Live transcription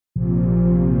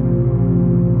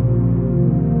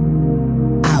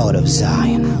of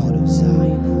Zion,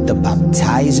 the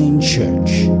baptizing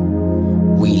church.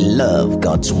 We love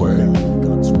God's word.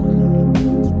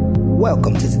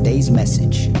 Welcome to today's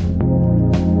message.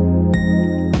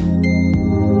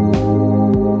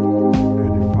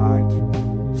 Edified,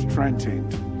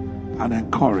 strengthened, and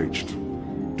encouraged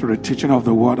to the teaching of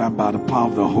the word and by the power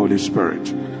of the Holy Spirit.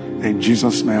 In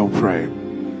Jesus' name we pray.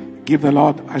 Give the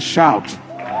Lord a shout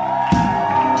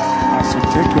as you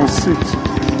take your seat.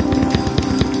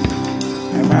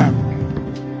 Amen.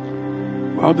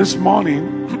 Well, this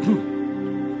morning,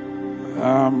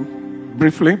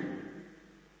 briefly,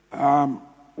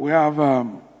 we have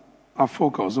our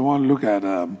focus. We want to look at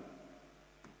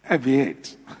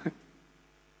Aviate.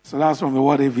 So that's from the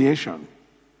word aviation.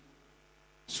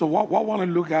 So what I want to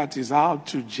look at is how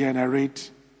to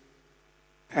generate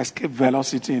escape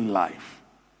velocity in life.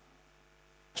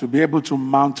 To be able to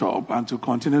mount up and to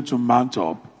continue to mount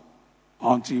up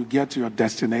until you get to your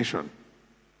destination.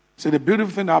 So the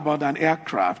beautiful thing about an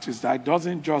aircraft is that it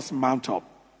doesn't just mount up.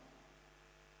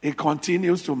 It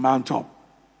continues to mount up.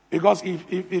 Because if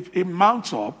it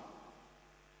mounts up,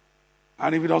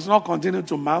 and if it does not continue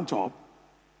to mount up,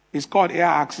 it's called air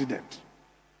accident.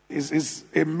 It's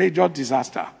a major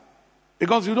disaster.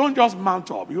 Because you don't just mount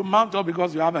up. You mount up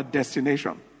because you have a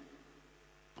destination.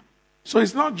 So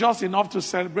it's not just enough to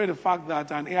celebrate the fact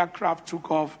that an aircraft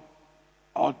took off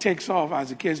or takes off, as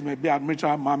the case may be, at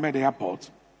Murtala Mohammed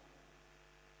Airport.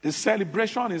 The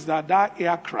celebration is that that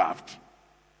aircraft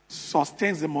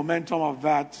sustains the momentum of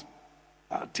that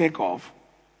takeoff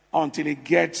until it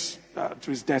gets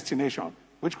to its destination,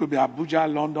 which could be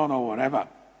Abuja, London, or whatever.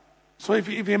 So if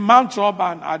it mounts up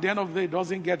and at the end of the day it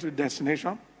doesn't get to the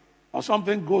destination or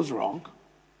something goes wrong,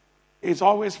 it's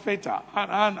always fatal.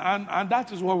 And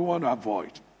that is what we want to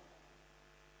avoid.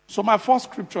 So my first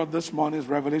scripture this morning is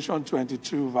Revelation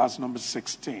 22, verse number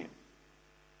 16.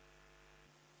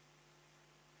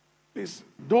 Please,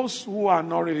 those who are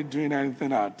not really doing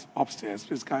anything at upstairs,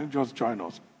 please can you just join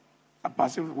us? I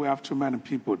perceive we have too many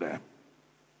people there.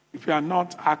 If you are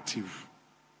not active,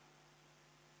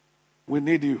 we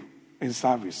need you in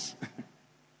service.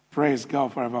 Praise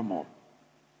God forevermore.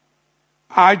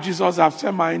 I, Jesus, have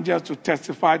sent my angels to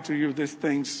testify to you these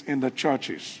things in the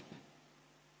churches.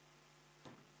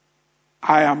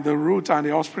 I am the root and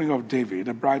the offspring of David,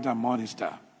 the bright and morning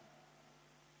star.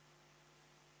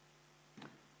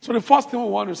 So the first thing we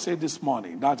want to say this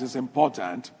morning that is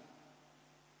important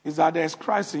is that there is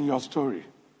Christ in your story.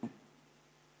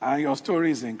 And your story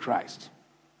is in Christ.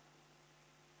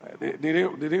 Did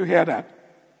you hear that?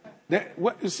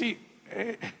 You see,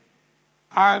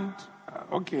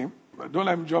 okay, don't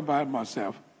let me jump ahead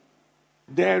myself.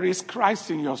 There is Christ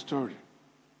in your story.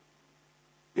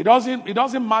 It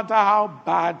doesn't matter how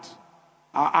bad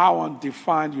or how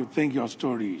undefined you think your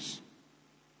story is.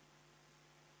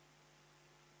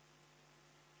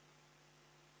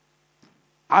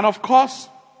 And of course,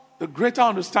 the greater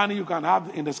understanding you can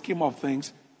have in the scheme of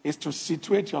things is to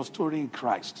situate your story in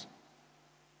Christ.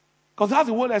 Because that's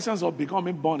the whole essence of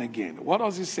becoming born again. What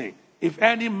does it say? If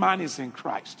any man is in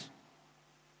Christ.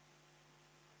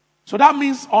 So that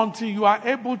means until you are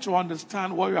able to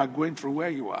understand what you are going through, where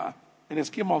you are, in the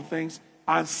scheme of things,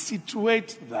 and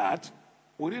situate that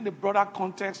within the broader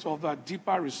context of the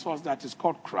deeper resource that is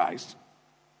called Christ,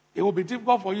 it will be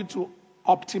difficult for you to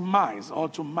optimize or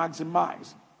to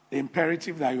maximize the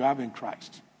imperative that you have in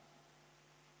Christ.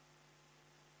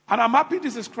 And I'm happy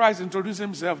this is Christ introducing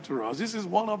himself to us. This is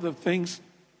one of the things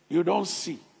you don't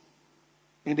see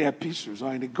in the epistles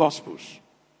or in the gospels.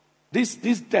 This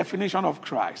definition of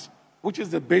Christ, which is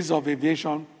the base of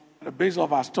aviation, the base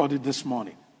of our study this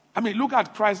morning. I mean, look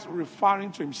at Christ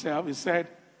referring to himself. He said,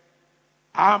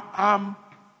 I'm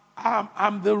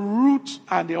the root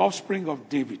and the offspring of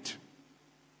David.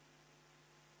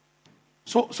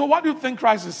 So what do you think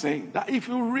Christ is saying? That if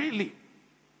you really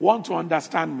want to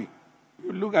understand me,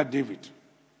 you look at David.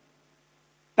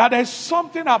 That there's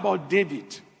something about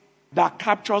David that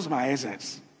captures my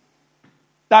essence.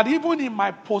 That even in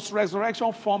my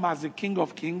post-resurrection form as the King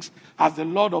of Kings, as the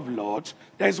Lord of Lords,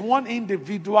 there's one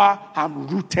individual I'm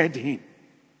rooted in.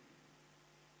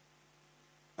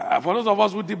 For those of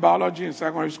us who did biology in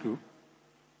secondary school,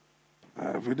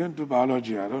 if you didn't do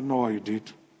biology, I don't know what you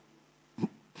did.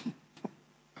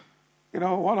 You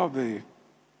know, one of the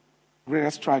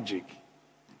greatest tragic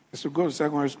is to go to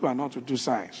secondary school and not to do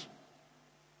science.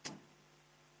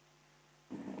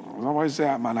 Somebody say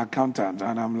I'm an accountant,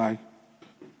 and I'm like,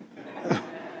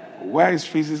 where is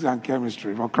physics and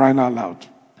chemistry, for crying out loud?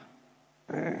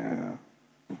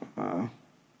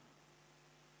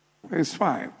 It's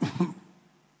fine.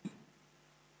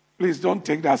 Please don't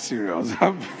take that serious.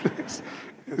 Please.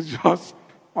 It's just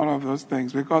one of those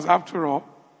things. Because after all,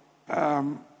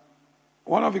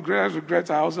 one of the greatest regrets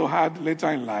I also had later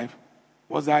in life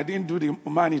was that I didn't do the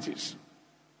humanities.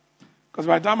 Because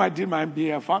by the time I did my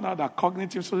MBA, I found out that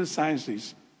cognitive social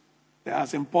sciences are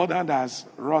as important as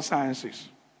raw sciences.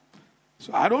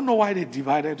 So I don't know why they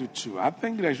divided the two. I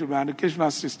think there should be an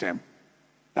educational system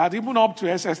that even up to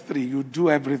SS3, you do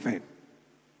everything.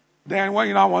 Then when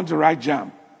you now want to write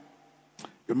JAM,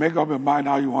 you make up your mind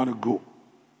how you want to go.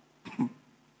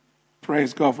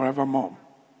 Praise God forevermore.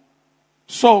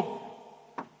 So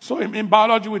in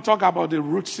biology, we talk about the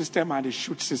root system and the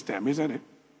shoot system, isn't it?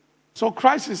 So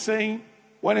Christ is saying,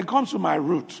 when it comes to my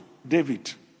root,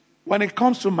 David. When it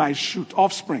comes to my shoot,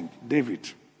 offspring, David.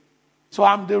 So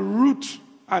I'm the root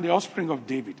and the offspring of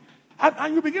David.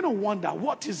 And you begin to wonder,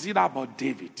 what is it about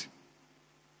David?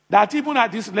 That even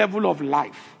at this level of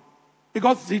life,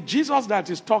 because the Jesus that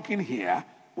is talking here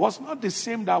was not the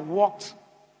same that walked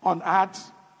on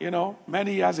earth,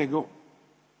 many years ago.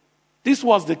 This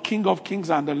was the King of Kings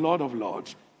and the Lord of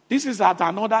Lords. This is at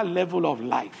another level of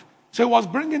life. So he was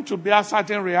bringing to bear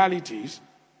certain realities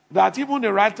that even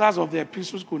the writers of the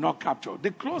epistles could not capture.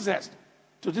 The closest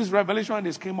to this revelation in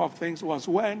the scheme of things was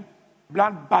when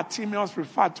blind Bartimaeus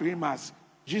referred to him as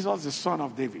Jesus, the son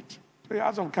of David. So he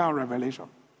had some kind of revelation.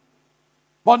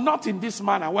 But not in this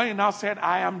manner, when he now said,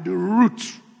 I am the root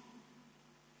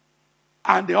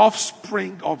and the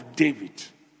offspring of David.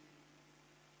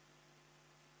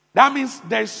 That means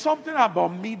there's something about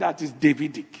me that is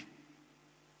Davidic.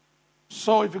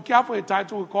 So if you care for a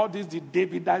title, we call this the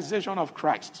Davidization of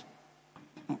Christ.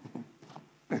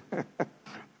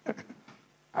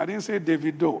 I didn't say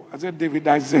Davido. I said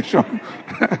Davidization.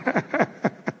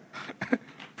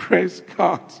 Praise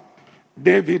God.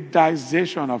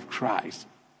 Davidization of Christ.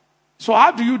 So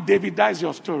how do you Davidize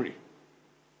your story?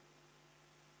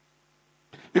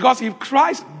 Because if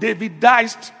Christ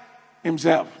Davidized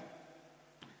himself,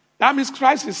 that means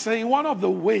Christ is saying one of the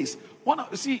ways.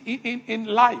 In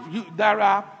life, there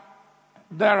are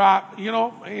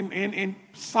in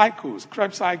cycles,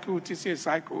 Krebs cycle, TCA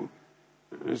cycle.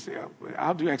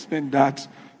 How do you explain that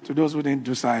to those who didn't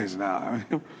do science now?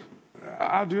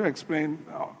 How do you explain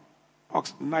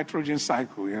nitrogen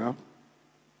cycle, it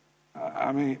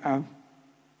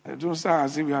don't sound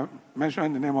as if you are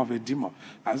mentioning the name of a demon.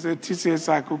 I said TCA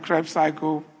cycle, Krebs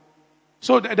cycle.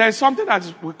 So there is something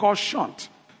that we call shunt.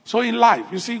 So in life,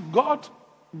 you see, God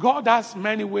has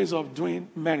many ways of doing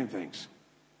many things.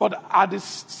 But at the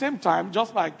same time,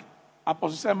 just like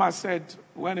Apostle Sema said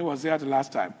when he was there the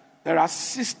last time, there are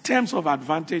systems of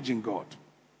advantage in God.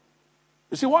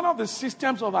 You see, one of the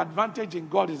systems of advantage in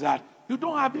God is that you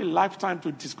don't have a lifetime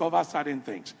to discover certain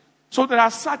things. So there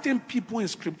are certain people in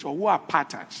Scripture who are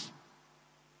patterns.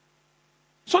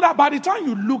 So that by the time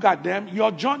you look at them,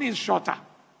 your journey is shorter.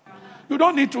 You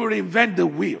don't need to reinvent the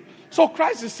wheel. So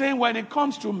Christ is saying, when it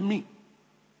comes to me,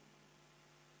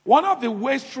 one of the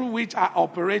ways through which I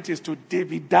operate is to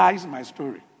Davidize my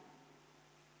story.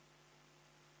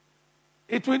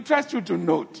 It will interest you to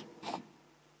note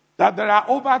that there are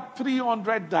over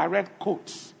 300 direct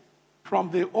quotes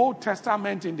from the Old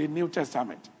Testament in the New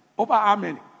Testament. Over how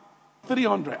many?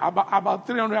 300, about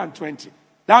 320.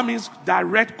 That means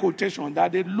direct quotation,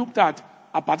 that they looked at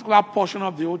a particular portion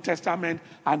of the Old Testament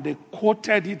and they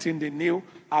quoted it in the New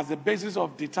as the basis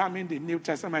of determining the New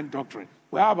Testament doctrine.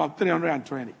 We have about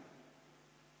 320.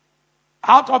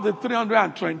 Out of the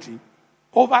 320,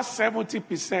 over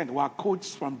 70% were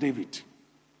quotes from David.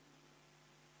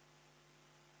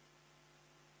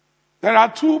 There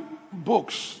are two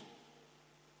books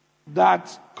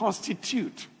that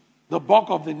constitute the bulk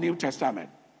of the New Testament,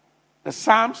 the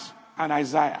Psalms and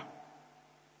Isaiah.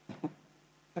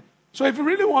 So if you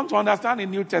really want to understand the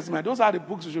New Testament, those are the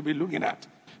books you should be looking at.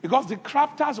 Because the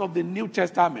crafters of the New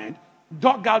Testament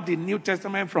dug out the New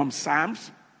Testament from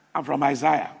Psalms and from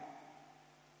Isaiah.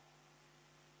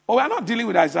 But we're not dealing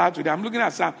with Isaiah today. I'm looking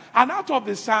at Psalms. And out of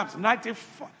the Psalms,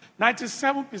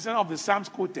 97% of the Psalms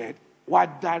quoted were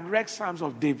direct Psalms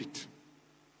of David.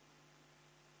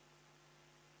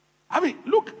 I mean,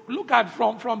 look at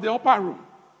from the upper room.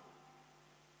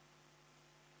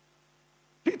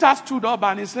 Peter stood up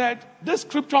and he said, this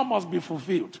scripture must be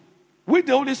fulfilled. Which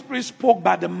the Holy Spirit spoke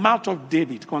by the mouth of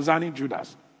David concerning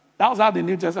Judas. That was how the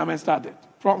New Testament started.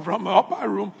 From the upper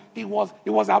room, it was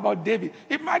about David.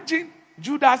 Imagine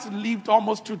Judas lived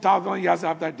almost 2,000 years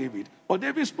after David. But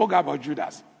David spoke about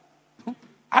Judas.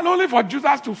 And only for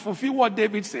Judas to fulfill what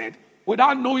David said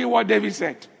without knowing what David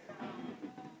said.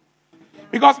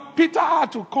 Because Peter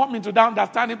had to come into that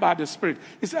understanding by the Spirit.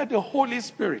 He said the Holy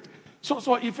Spirit.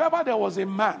 So if ever there was a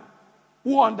man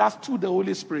who understood the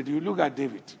Holy Spirit, you look at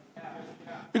David.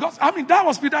 Because, that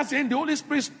was Peter saying the Holy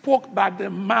Spirit spoke by the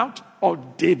mouth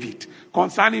of David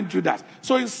concerning Judas.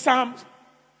 So in Psalm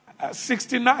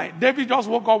 69, David just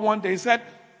woke up one day. He said,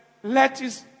 let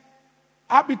his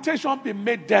habitation be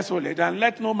made desolate and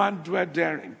let no man dwell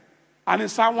therein. And in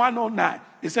Psalm 109,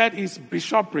 he said, his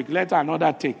bishopric let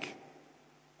another take.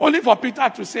 Only for Peter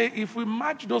to say, if we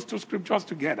match those two scriptures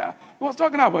together, he was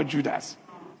talking about Judas.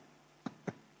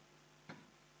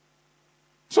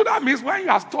 So that means when you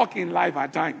are stuck in life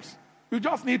at times, you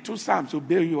just need two psalms to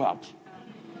bail you out.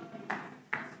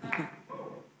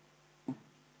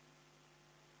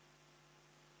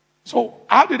 So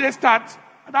how did they start?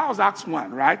 That was Acts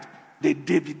 1, right? They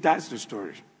Davidized the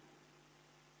story.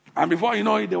 And before you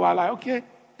know it, they were like, okay,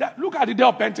 look at the day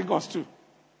of Pentecost too.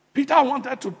 Peter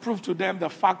wanted to prove to them the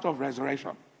fact of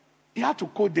resurrection. He had to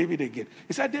quote David again.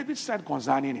 He said, David said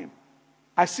concerning him,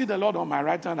 I see the Lord on my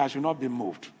right hand, I should not be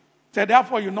moved. He said,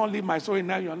 therefore you not leave my soul in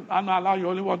hell, and not allow you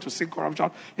only want to seek corruption.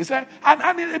 He said,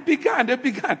 and they began.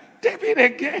 David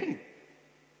again.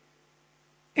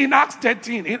 In Acts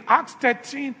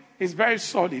 13, is very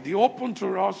solid. He opened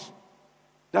to us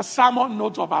the sermon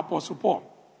notes of Apostle Paul.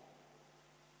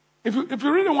 If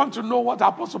you really want to know what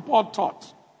Apostle Paul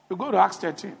taught, you go to Acts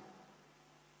 13.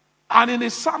 And in the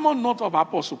sermon note of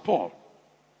Apostle Paul,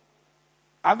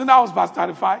 I think that was verse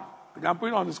 35. You can put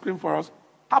it on the screen for us.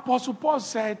 Apostle Paul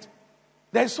said,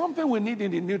 there's something we need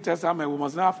in the New Testament we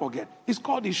must never forget. It's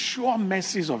called the sure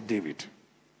mercies of David.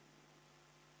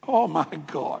 Oh my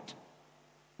God.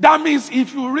 That means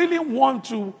if you really want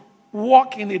to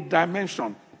walk in a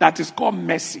dimension that is called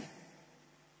mercy,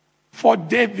 for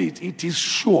David, it is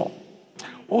sure.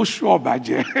 Oh, sure,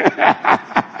 Baje.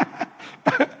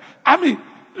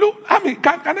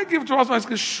 Can I give to us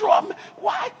one? Sure.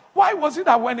 Why was it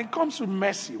that when it comes to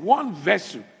mercy, one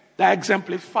vessel that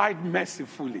exemplified mercy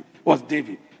fully was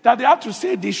David? That they had to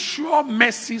say the sure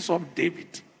mercies of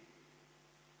David.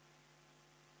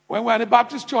 When we were in the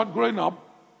Baptist church growing up,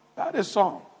 they had a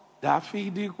song.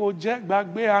 Dafidi ko jẹ́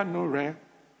gbàgbé àánú rẹ̀,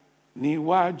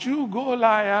 níwájú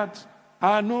Goliath,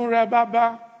 àánú rẹ̀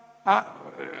bàbá.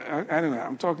 Anyway,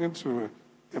 I'm talking to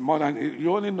a modern.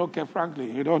 You only know Kev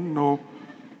Franklin. You don't know.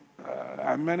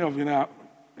 And many of you now,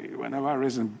 were never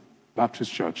raised in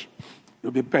Baptist church.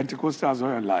 You'll be Pentecostals all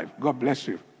your life. God bless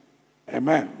you.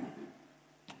 Amen.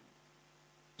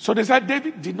 So they said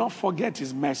David did not forget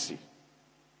his mercy.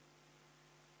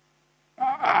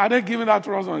 Are they giving that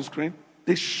to us on the screen?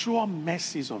 The sure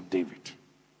mercies of David.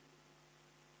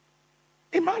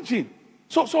 Imagine.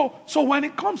 So when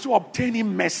it comes to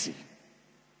obtaining mercy,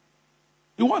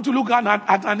 you want to look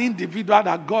at an individual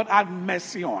that God had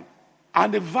mercy on.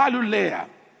 And the value layer,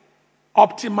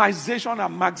 optimization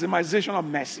and maximization of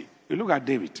mercy. You look at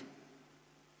David.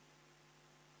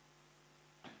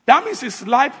 That means his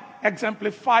life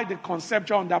exemplified the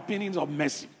conceptual underpinnings of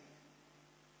mercy.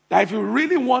 That if you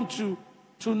really want to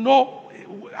know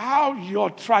how your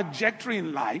trajectory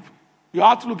in life, your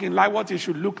outlook in life, what it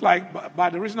should look like by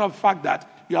the reason of the fact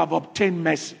that you have obtained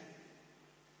mercy.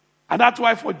 And that's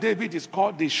why for David it's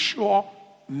called the sure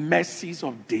mercies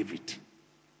of David.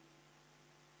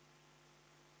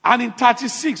 And in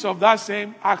 36 of that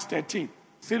same Acts 13,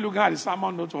 still looking at the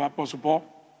sermon notes of Apostle Paul,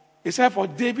 he said, for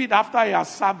David, after he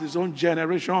has served his own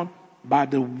generation by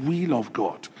the will of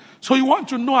God. So you want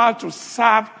to know how to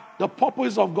serve the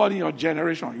purpose of God in your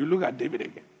generation. You look at David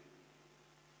again.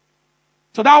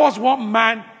 So that was one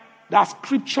man that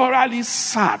scripturally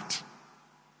served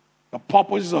the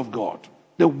purposes of God,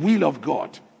 the will of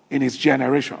God in his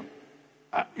generation.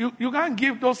 You can't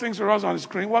give those things to us on the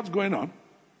screen. What's going on?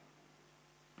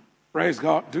 Praise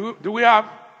God. Do we have?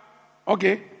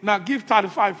 Okay, now give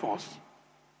 35 first.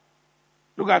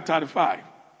 Look at 35.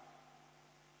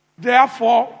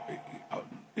 Therefore,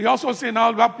 he also said in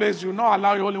all that place, you not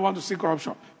allow you only want to see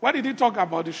corruption. Why did he talk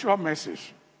about the sure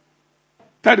message?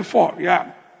 34,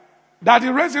 yeah. That he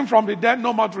raised him from the dead,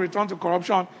 no more to return to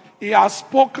corruption. He has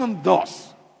spoken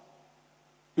thus.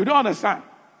 You don't understand?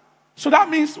 So that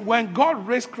means when God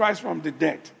raised Christ from the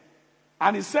dead,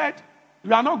 and he said,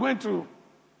 you are not going to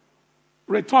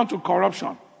return to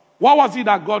corruption. What was it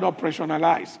that God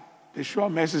operationalized? The sure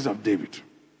mercies of David.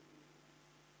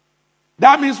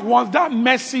 That means once that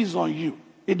mercy is on you,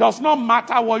 it does not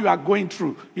matter what you are going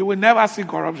through. You will never see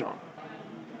corruption.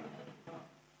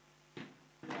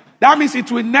 That means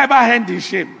it will never end in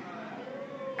shame.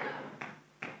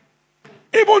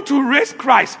 Even to raise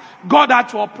Christ, God had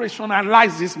to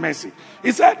operationalize this mercy.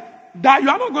 He said that you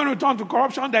are not going to return to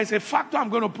corruption. There is a factor I'm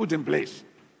going to put in place.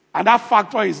 And that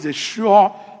factor is the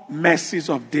sure mercies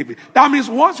of David. That means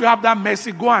once you have that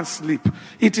mercy, go and sleep.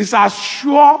 It is as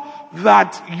sure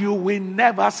that you will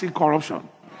never see corruption.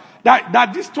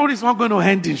 That this story is not going to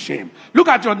end in shame. Look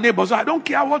at your neighbor. So I don't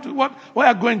care what we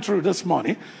are going through this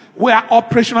morning. We are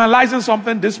operationalizing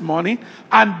something this morning.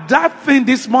 And that thing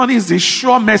this morning is the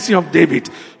sure mercy of David.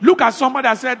 Look at somebody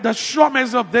that said the sure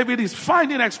mercy of David is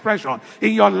finding expression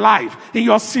in your life, in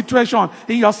your situation,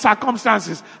 in your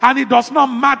circumstances. And it does not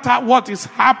matter what is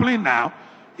happening now.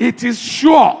 It is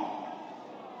sure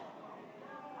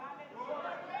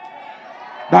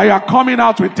that you are coming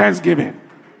out with thanksgiving.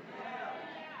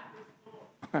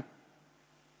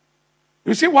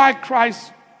 You see why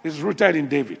Christ is rooted in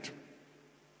David.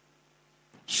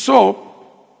 So,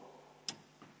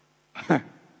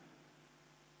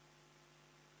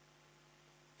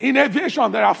 in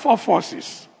aviation, there are 4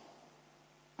 forces.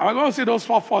 I'm going to see those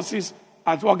 4 forces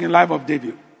at work in the life of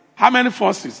David. How many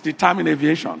forces determine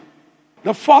aviation?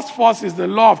 The first force is the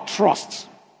law of trust.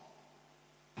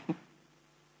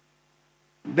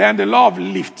 Then the law of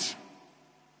lift,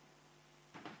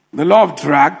 the law of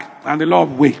drag, and the law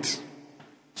of weight.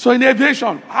 So in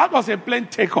aviation, how does a plane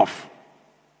take off?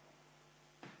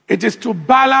 It is to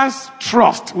balance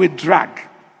trust with drag.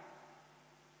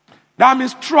 That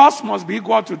means trust must be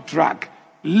equal to drag.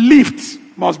 Lift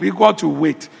must be equal to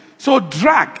weight. So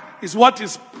drag is what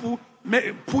is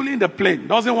pulling the plane.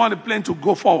 Doesn't want the plane to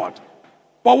go forward.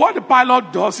 But what the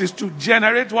pilot does is to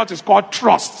generate what is called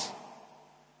thrust.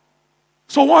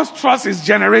 So once thrust is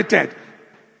generated,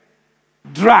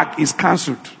 drag is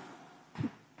cancelled.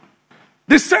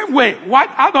 The same way,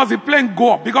 how does the plane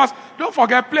go up? Because don't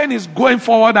forget, plane is going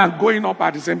forward and going up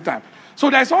at the same time. So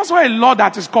there's also a law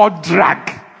that is called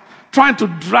drag. Trying to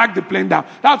drag the plane down.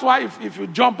 That's why if you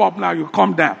jump up now, you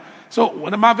come down. So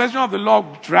the version of the law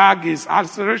of drag is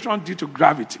acceleration due to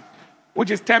gravity,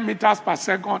 which is 10 meters per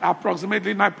second,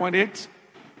 approximately 9.8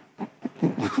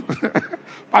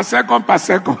 per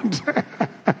second.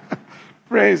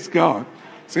 Praise God.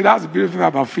 See, that's the beautiful thing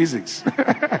about physics.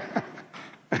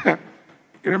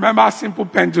 You remember a simple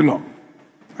pendulum.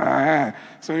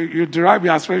 So you derive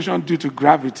your acceleration due to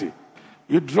gravity.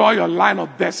 You draw your line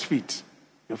of best fit.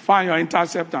 You find your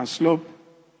intercept and slope.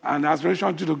 And the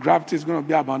acceleration due to gravity is going to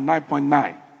be about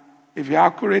 9.9. If you're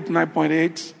accurate,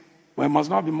 9.8, well, it must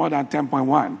not be more than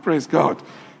 10.1. Praise God.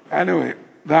 Anyway,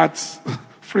 that's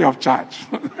free of charge.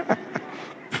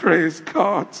 Praise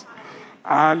God.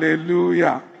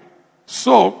 Hallelujah.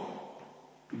 So,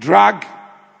 drag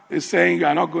is saying you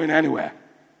are not going anywhere.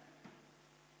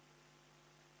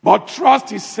 But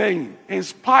trust is saying, in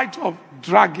spite of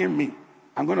dragging me,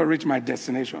 I'm going to reach my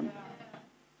destination.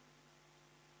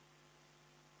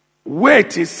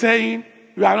 Weight is saying,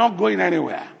 you are not going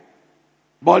anywhere.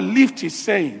 But lift is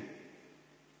saying,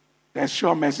 there's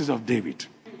sure mercies of David.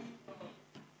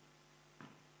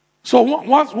 So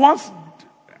once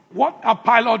what a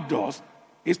pilot does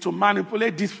is to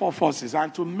manipulate these 4 forces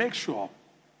and to make sure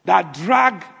that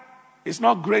drag is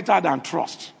not greater than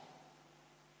thrust.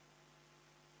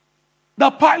 The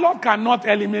pilot cannot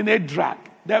eliminate drag.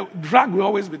 The drag will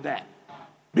always be there.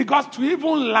 Because to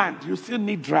even land, you still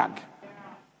need drag.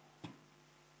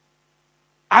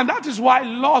 And that is why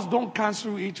laws don't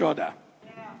cancel each other.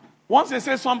 Once they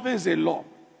say something is a law,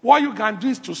 what you can do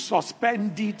is to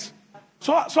suspend it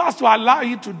so as to allow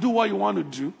you to do what you want to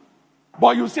do,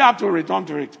 but you still have to return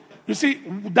to it. You see,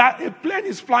 that a plane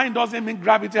is flying doesn't mean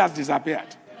gravity has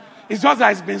disappeared. It's just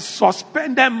that it's been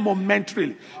suspended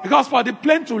momentarily. Because for the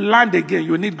plane to land again,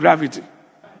 you need gravity.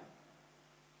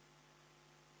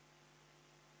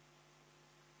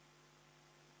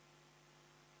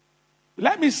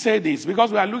 Let me say this,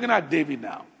 because we are looking at David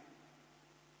now.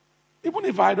 Even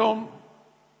if I don't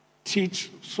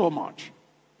teach so much,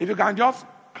 if you can just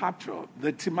capture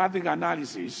the thematic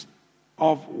analysis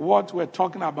of what we're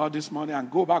talking about this morning and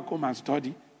go back home and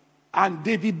study, and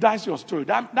Davidize your story.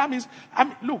 That means,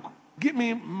 look, give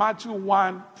me Matthew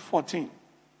 1:14.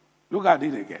 Look at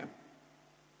it again.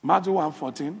 Matthew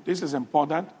 1:14. This is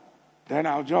important. Then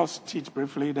I'll just teach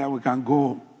briefly, then we can go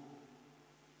home.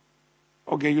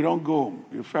 Okay, you don't go home.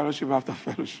 You fellowship after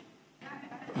fellowship.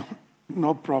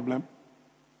 No problem.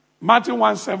 Matthew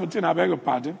 1:17, I beg your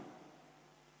pardon.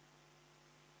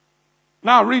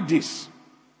 Now read this.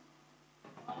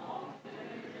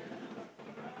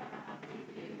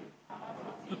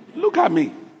 Look at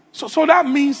me. So that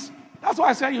means, that's why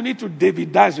I say you need to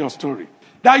Davidize your story.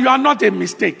 That you are not a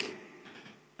mistake.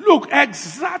 Look,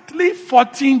 exactly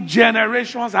 14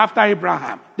 generations after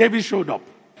Abraham, David showed up.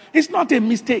 It's not a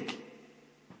mistake.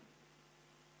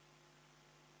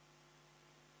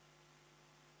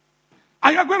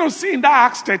 And you're going to see in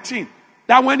that Acts 13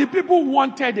 that when the people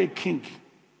wanted a king,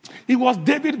 it was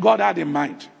David God had in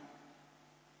mind.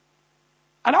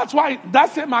 And that's why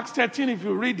that same Acts 13, if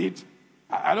you read it,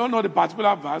 I don't know the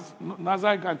particular verse.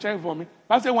 Nazar can check for me.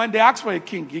 But say when they asked for a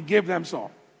king, he gave them Saul.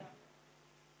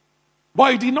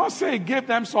 But he did not say he gave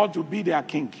them Saul to be their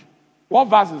king. What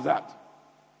verse is that?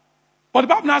 But the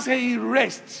Bible now says he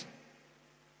raised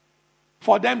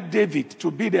for them David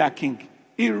to be their king.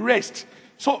 He raised.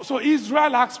 So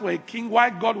Israel asked for a king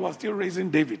while God was still raising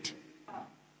David.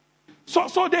 So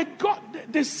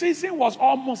the season was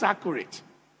almost accurate.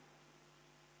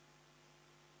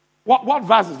 What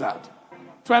verse is that?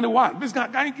 21. Please,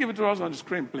 can you give it to us on the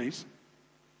screen, please?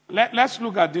 Let's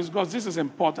look at this because this is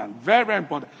important. Very, very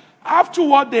important.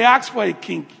 Afterward, they asked for a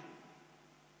king.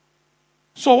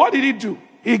 So what did he do?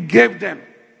 He gave them.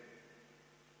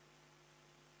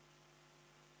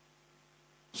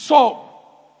 So,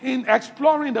 in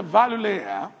exploring the value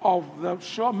layer of the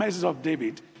SURE MERCIES of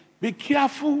David, be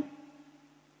careful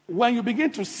when you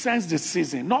begin to sense the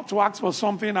season, not to ask for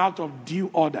something out of due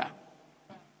order.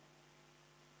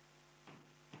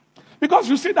 Because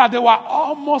you see that they were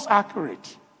almost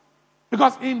accurate.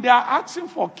 Because in their asking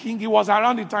for king, it was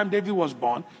around the time David was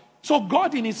born. So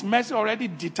God in his mercy already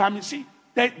determined. See,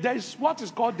 there is what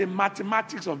is called the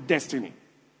mathematics of destiny.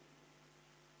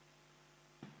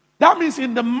 That means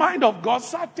in the mind of God,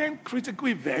 certain critical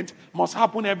event must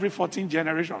happen every 14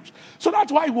 generations. So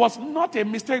that's why it was not a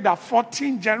mistake that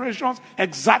 14 generations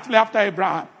exactly after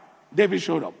Abraham, David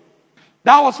showed up.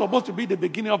 That was supposed to be the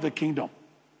beginning of the kingdom.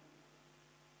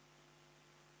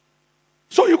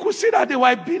 So you could see that they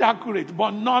were a bit accurate,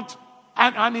 but not,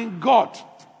 and in God,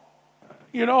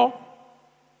 you know,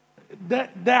 there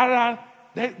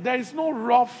is no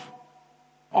rough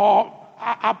or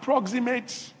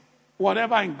approximate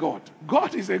whatever in God.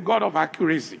 God is a God of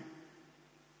accuracy.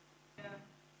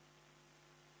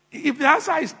 If the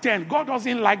answer is 10, God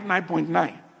doesn't like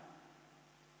 9.9.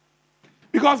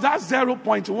 Because that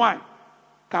 0.1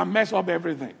 can mess up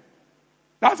everything.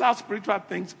 That's how spiritual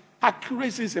things.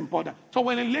 Accuracy is important. So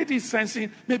when a lady is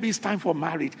sensing maybe it's time for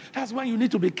marriage, that's when you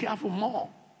need to be careful more.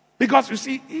 Because you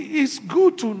see, it's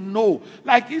good to know.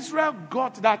 Like Israel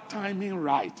got that timing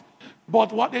right.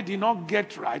 But what they did not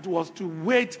get right was to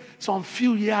wait some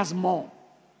few years more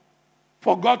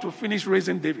for God to finish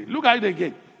raising David. Look at it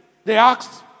again. They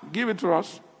asked, give it to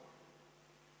us.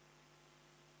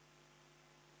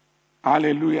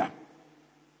 Hallelujah.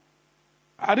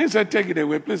 I didn't say take it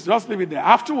away. Please just leave it there.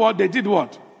 Afterward, they did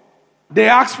what? They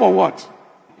asked for what?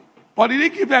 But did he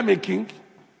give them a king?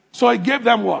 So he gave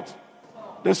them what?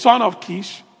 The son of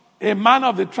Kish, a man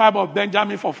of the tribe of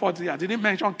Benjamin for 40 years. Didn't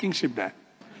mention kingship there.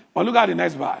 But look at the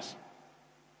next verse.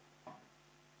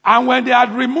 And when they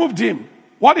had removed him,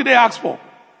 what did they ask for?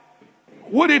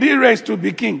 Who did he raise to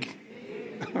be king?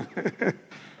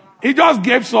 He just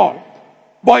gave Saul.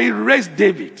 But he raised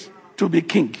David to be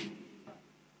king.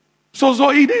 So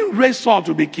he didn't raise Saul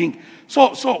to be king.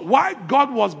 So while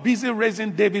God was busy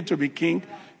raising David to be king,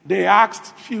 they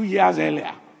asked few years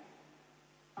earlier.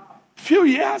 Few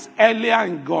years earlier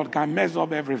in God can mess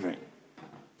up everything.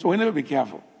 So we need to be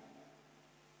careful.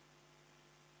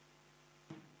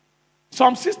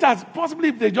 Some sisters, possibly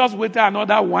if they just waited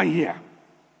another 1 year,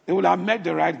 they would have met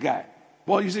the right guy.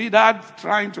 But you see, that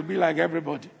trying to be like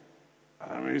everybody.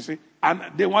 You see, and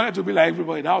they wanted to be like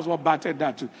everybody. That was what battered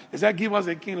that too. They said, give us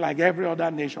a king like every other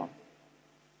nation.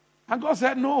 And God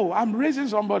said, no, I'm raising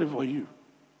somebody for you.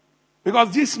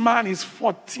 Because this man is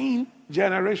 14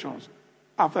 generations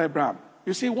after Abraham.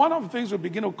 You see, one of the things we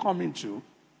begin to come into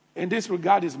in this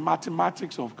regard is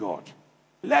mathematics of God.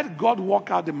 Let God work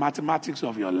out the mathematics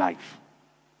of your life.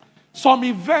 Some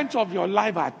events of your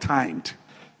life are timed.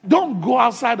 Don't go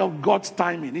outside of God's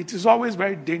timing. It is always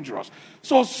very dangerous.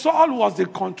 So Saul was the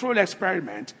control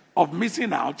experiment of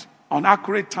missing out on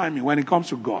accurate timing when it comes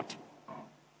to God.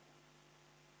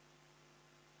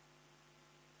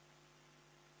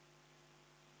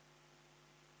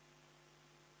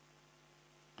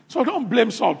 So don't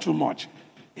blame Saul too much.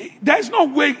 There's no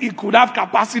way he could have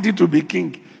capacity to be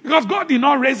king. Because God did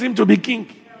not raise him to be king.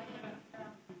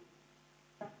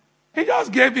 He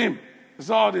just gave him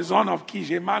Saul, the son of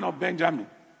Kish, a man of Benjamin.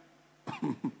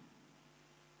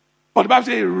 But the Bible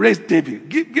says he raised David.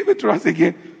 Give it to us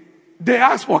again. They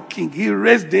asked for king. He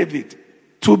raised David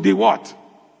to be what?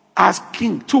 As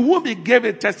king. To whom he gave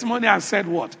a testimony and said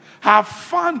what? I have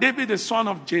found David the son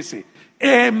of Jesse,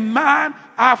 a man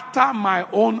after my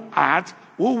own heart,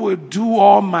 who will do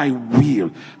all my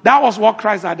will. That was what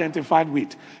Christ identified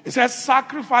with. He says,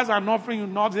 sacrifice and offering you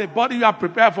not, the body you have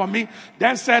prepared for me.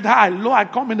 Then said, hi, lo, I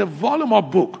come in the volume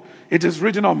of book. It is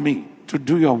written of me to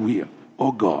do your will,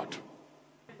 O God.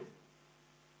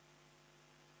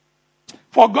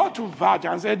 For God to vouch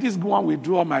and say, this one will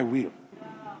do all my will.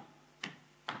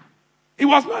 He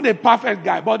was not a perfect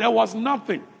guy, but there was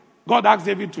nothing God asked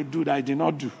David to do that he did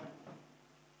not do.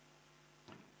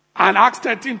 And Acts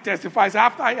 13 testifies,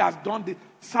 after he has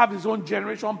served his own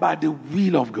generation by the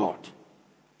will of God,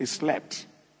 he slept.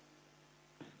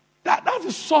 That's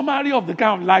the summary of the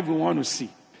kind of life we want to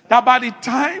see. That by the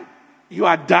time you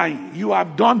are dying, you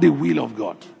have done the will of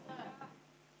God.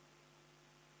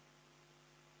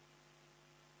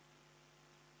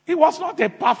 He was not a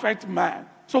perfect man.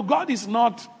 So God is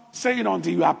not saying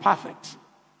until you are perfect.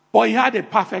 But he had a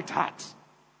perfect heart.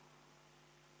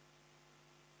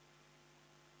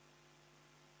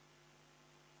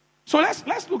 So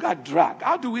let's look at drag.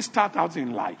 How do we start out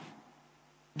in life?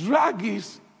 Drag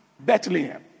is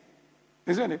Bethlehem.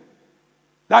 Isn't it?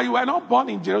 That you were not born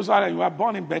in Jerusalem, you were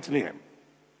born in Bethlehem.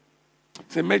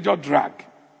 It's a major drag.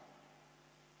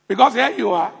 Because here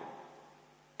you are,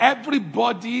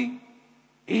 everybody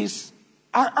is,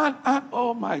 and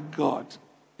oh my God.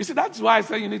 You see, that's why I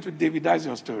say you need to Davidize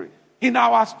your story. In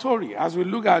our story, as we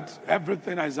look at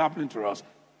everything that is happening to us,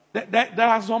 there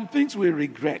are some things we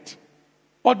regret.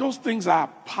 But those things are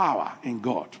power in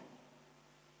God.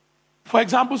 For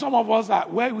example, some of us are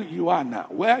where you are now.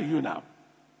 Where are you now?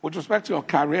 With respect to your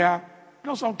career,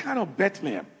 some kind of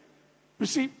Bethlehem. You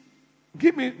see,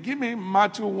 give me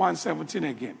Matthew 1:17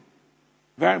 again.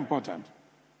 Very important.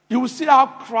 You will see how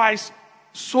Christ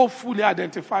so fully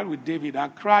identified with David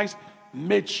that Christ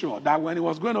made sure that when he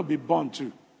was going to be born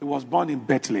too, he was born in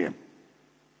Bethlehem,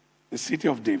 the city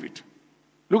of David.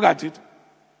 Look at it.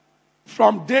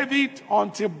 From David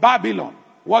until Babylon.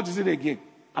 What is it again?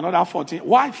 Another 14.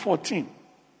 Why 14?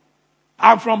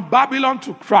 And from Babylon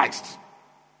to Christ.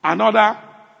 Another.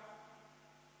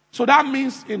 So that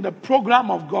means in the program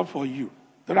of God for you,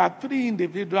 there are three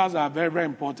individuals that are very, very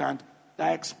important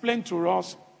that explain to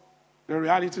us the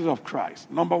realities of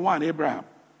Christ. Number one, Abraham.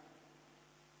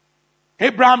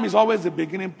 Abraham is always the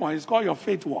beginning point. It's called your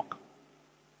faith walk.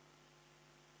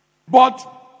 But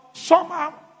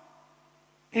somehow,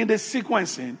 in the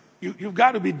sequencing, you've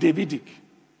got to be Davidic.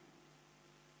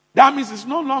 That means it's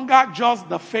no longer just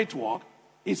the faith walk.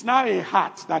 It's now a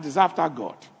heart that is after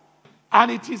God.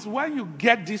 And it is when you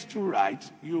get these two right,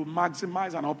 you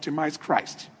maximize and optimize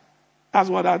Christ. That's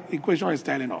what that equation is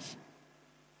telling us.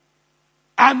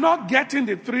 And not getting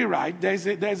the three right, there's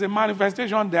a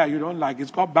manifestation there you don't like.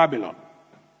 It's called Babylon.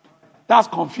 That's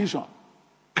confusion,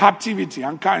 captivity,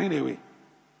 and carrying away.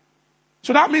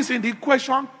 So that means in the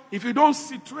equation, if you don't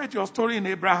situate your story in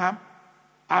Abraham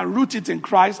and root it in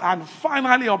Christ and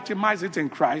finally optimize it in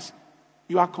Christ,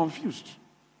 you are confused.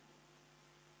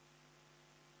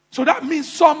 So that means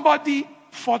somebody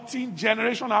 14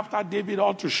 generations after David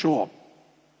ought to show up.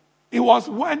 It was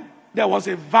when there was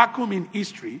a vacuum in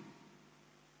history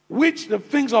which the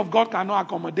things of God cannot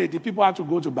accommodate. The people had to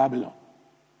go to Babylon.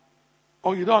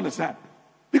 Oh, you don't understand?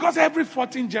 Because every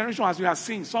 14 generations, as we are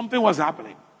seeing, something was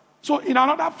happening. So in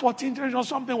another 14 generations,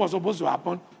 something was supposed to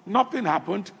happen. Nothing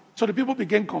happened. So the people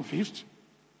became confused.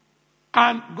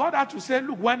 And God had to say,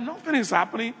 look, when nothing is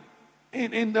happening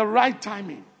in the right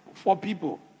timing for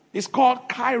people, it's called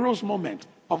Kairos moment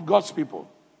of God's people.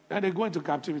 Then they go into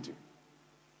captivity.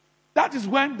 That is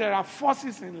when there are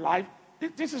forces in life.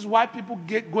 This is why people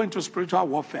go into spiritual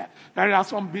warfare. There are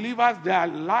some believers, their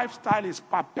lifestyle is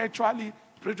perpetually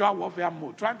spiritual warfare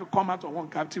mode, trying to come out of one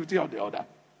captivity or the other.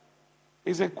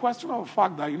 It's a question of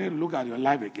fact that you need to look at your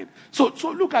life again. So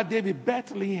look at David,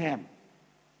 Bethlehem.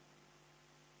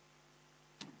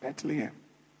 Bethlehem.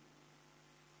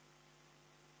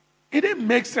 It didn't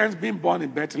make sense being born in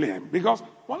Bethlehem because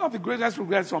one of the greatest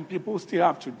regrets some people still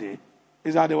have today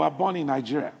is that they were born in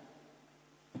Nigeria.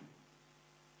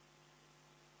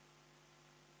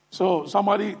 So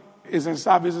somebody is in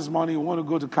service this morning, you want to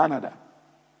go to Canada.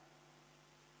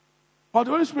 But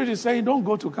the Holy Spirit is saying, don't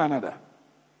go to Canada.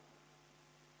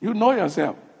 You know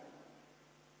yourself.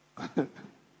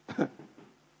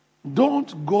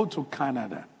 Don't go to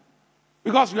Canada.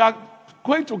 Because you are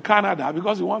going to Canada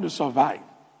because you want to survive.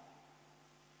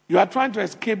 You are trying to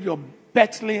escape your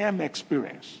Bethlehem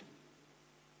experience.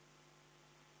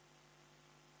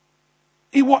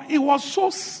 It was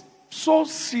so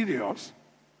serious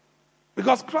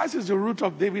because Christ is the root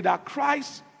of David. That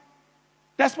Christ,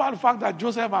 despite the fact that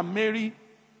Joseph and Mary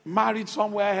married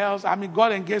somewhere else,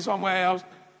 got engaged somewhere else,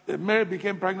 Mary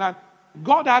became pregnant,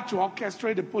 God had to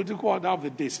orchestrate the political order of the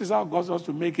day. Caesar Augustus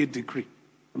to make a decree.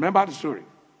 Remember the story.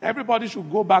 Everybody should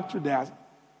go back to their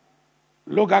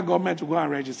local government to go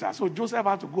and register. So Joseph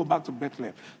had to go back to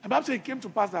Bethlehem. And perhaps it came to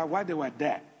pass that while they were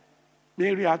there,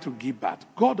 Mary had to give birth.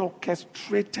 God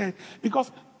orchestrated,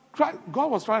 because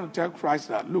God was trying to tell Christ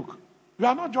that, look, you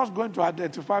are not just going to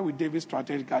identify with David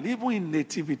strategically, even in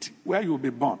nativity, where you will be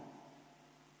born.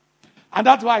 And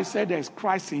that's why I said there's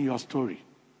Christ in your story.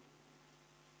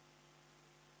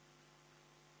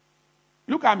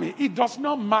 Look at me. It does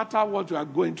not matter what you are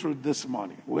going through this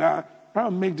morning. We are trying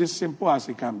to make this simple as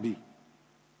it can be.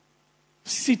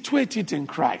 Situate it in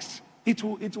Christ. It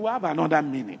will have another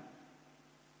meaning.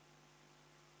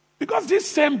 Because this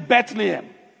same Bethlehem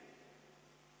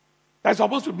that's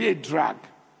supposed to be a drag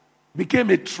became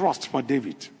a trust for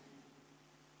David.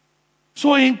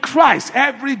 So in Christ,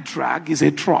 every drag is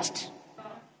a trust.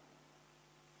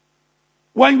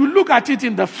 When you look at it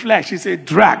in the flesh, it's a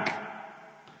drag.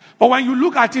 But when you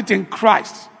look at it in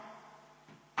Christ,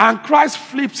 and Christ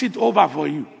flips it over for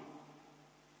you.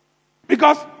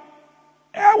 Because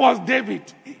here was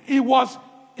David. He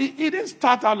didn't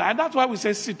start out life. And that's why we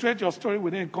say situate your story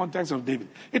within the context of David.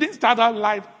 He didn't start out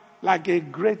life like a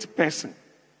great person.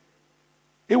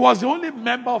 He was the only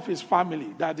member of his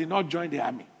family that did not join the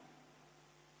army.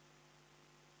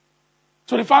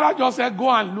 So the father just said, go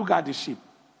and look at the sheep.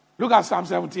 Look at Psalm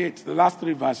 78, the last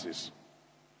 3 verses.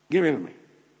 Give it to me.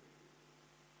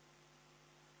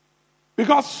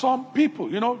 Because some people,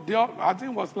 I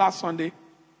think it was last Sunday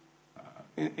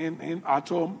at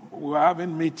home, we were having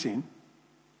a meeting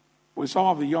with some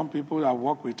of the young people that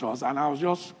work with us, and I was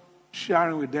just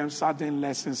sharing with them certain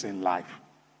lessons in life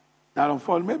that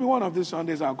unfold. Maybe one of these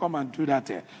Sundays I'll come and do that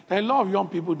here. That a lot of young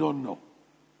people don't know.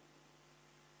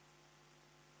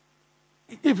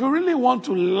 If you really want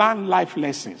to learn life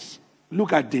lessons,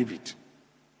 look at David.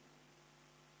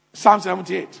 Psalm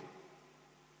 78.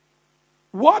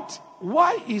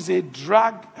 Why is a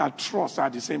drag a trust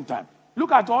at the same time?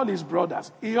 Look at all his brothers.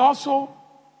 He also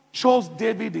chose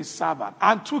David his servant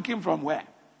and took him from where?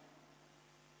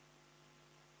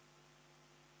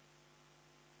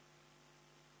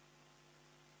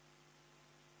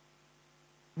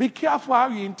 Be careful how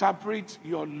you interpret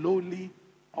your lowly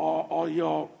or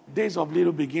your days of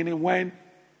little beginning when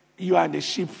you are in the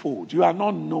sheepfold. You are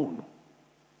not known.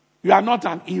 You are not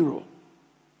an hero.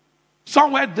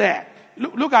 Somewhere there.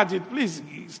 Look at it. Please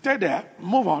stay there.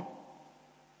 Move on.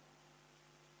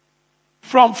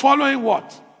 From following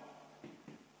what?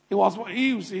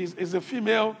 He is a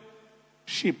female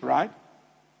sheep, right?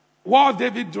 What was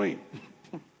David doing?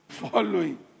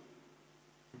 Following.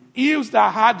 Ewes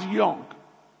that had young.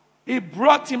 He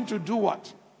brought him to do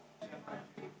what?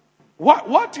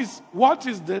 What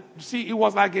is the... See, it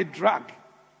was like a drag.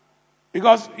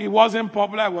 Because he wasn't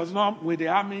popular. He was not with the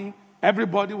army.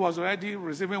 Everybody was already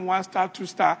receiving 1 star, 2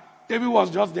 star. David was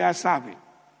just there serving.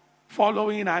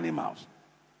 Following animals.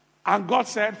 And God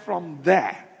said, from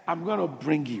there, I'm going to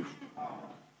bring you.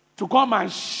 To come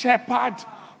and shepherd.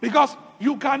 Because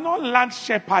you cannot learn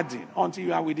shepherding until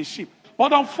you are with the sheep.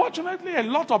 But unfortunately, a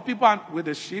lot of people are with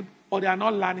the sheep, but they are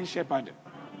not learning shepherding.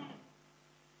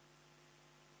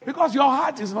 Because your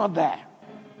heart is not there.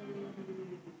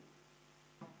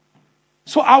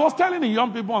 So I was telling the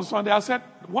young people on Sunday, I said,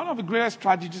 one of the greatest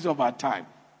tragedies of our time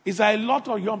is that a lot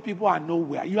of young people are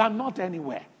nowhere. You are not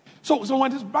anywhere. So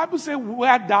when this Bible says,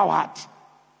 where thou art,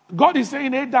 God is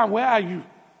saying, Adam, where are you?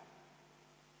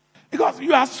 Because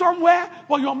you are somewhere,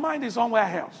 but your mind is somewhere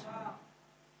else.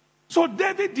 So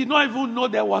David did not even know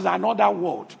there was another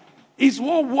world. His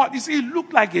whole world, you see, it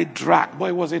looked like a drag, but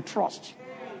it was a trust.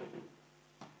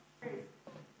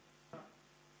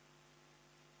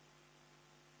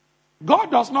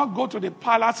 God does not go to the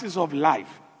palaces of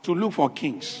life to look for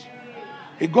kings.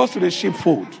 He goes to the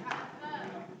sheepfold.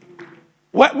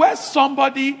 Where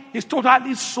somebody is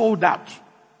totally sold out.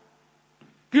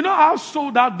 You know how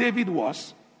sold out David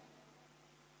was?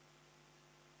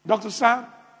 Dr. Sam,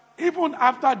 even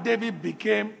after David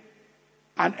became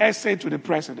an essay to the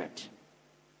president,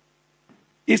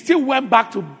 he still went back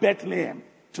to Bethlehem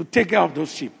to take care of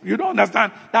those sheep. You don't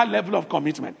understand that level of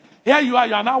commitment. Here you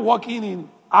are now working in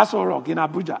Aso Rock in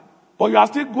Abuja, but you are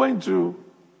still going to...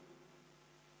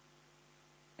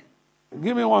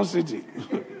 Give me one city.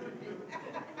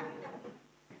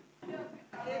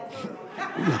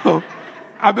 No,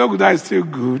 Abeokuta is still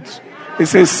good.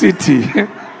 It's a city.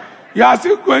 You are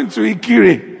still going to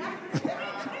Ikire.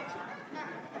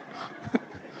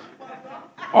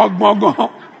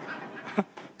 Ogbogon.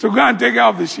 To go and take care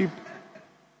of the sheep.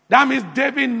 That means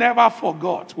David never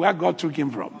forgot where God took him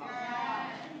from.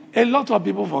 A lot of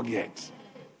people forget.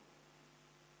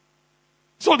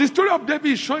 So the story of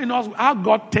David is showing us how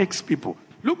God takes people.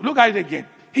 Look at it again.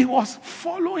 He was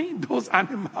following those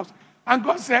animals. And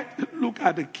God said, look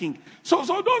at the king. So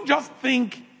don't just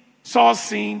think Saul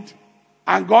sinned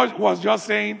and God was just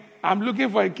saying, I'm looking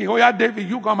for a king. Oh yeah, David,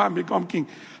 you come and become king.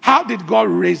 How did God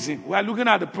raise him? We're looking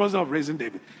at the process of raising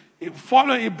David. He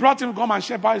brought him to come and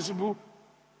shepherd his people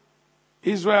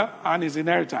Israel and his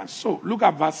inheritance. So look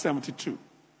at verse 72.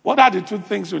 What are the two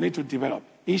things you need to develop?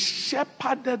 He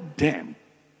shepherded them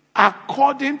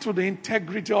according to the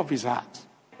integrity of his heart.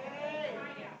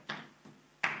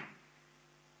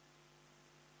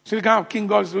 See the kind of king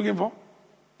God is looking for?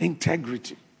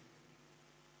 Integrity.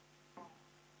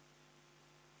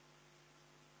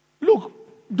 Look,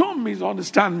 don't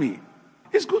misunderstand me.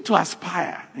 It's good to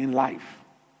aspire in life.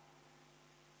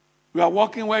 You are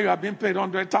working where you are being paid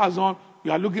 100,000.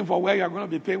 You are looking for where you are going to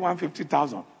be paid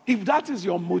 150,000. If that is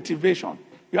your motivation,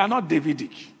 you are not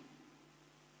Davidic.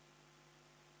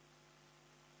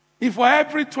 If for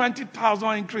every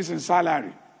 20,000 increase in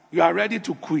salary, you are ready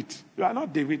to quit, you are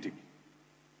not Davidic.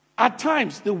 At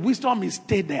times, the wisdom is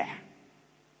stay there.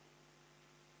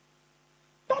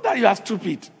 Not that you are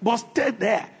stupid, but stay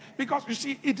there. Because you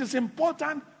see, it is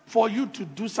important for you to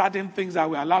do certain things that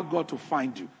will allow God to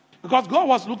find you. Because God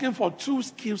was looking for two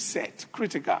skill sets,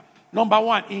 critical. Number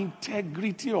one,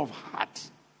 integrity of heart.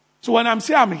 So when I'm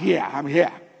saying I'm here, I'm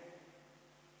here.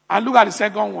 And look at the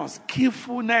second one,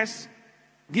 skillfulness,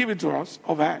 give it to us,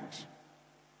 of hand.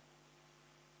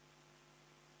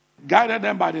 Guided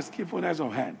them by the skillfulness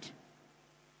of hand.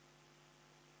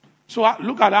 So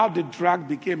look at how the drag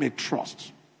became a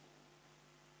trust.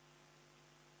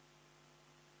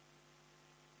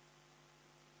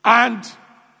 And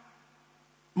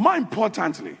more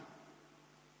importantly,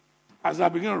 as I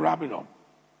begin to wrap it up,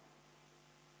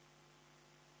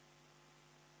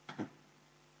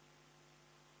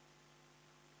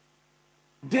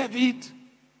 David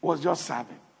was just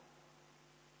serving.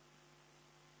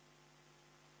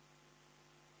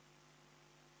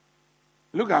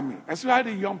 Look at me,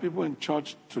 especially the young people in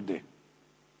church today.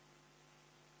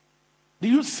 Do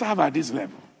you serve at this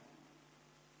level?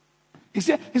 Is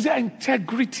there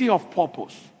integrity of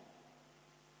purpose?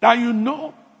 That you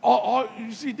know, or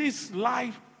you see this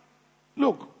life.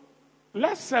 Look,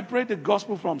 let's separate the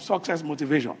gospel from success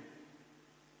motivation.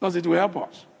 Because it will help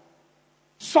us.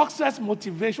 Success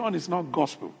motivation is not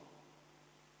gospel.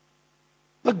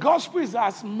 The gospel is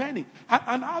as many.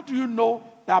 And how do you know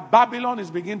that Babylon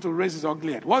is beginning to raise its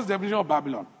ugly head? What's the definition of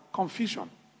Babylon? Confusion.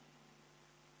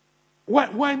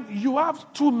 When you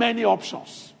have too many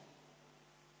options,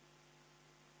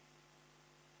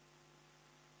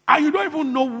 and you don't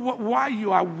even know why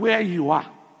you are where you are.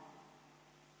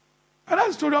 And that's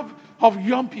the story of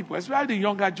young people, especially the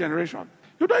younger generation.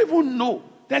 You don't even know.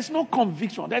 There's no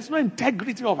conviction. There's no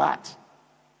integrity of heart.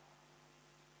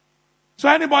 So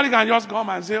anybody can just come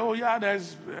and say, oh yeah,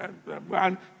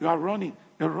 and you are running.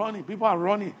 You're running. People are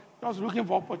running. Just looking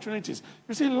for opportunities.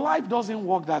 You see, life doesn't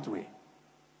work that way.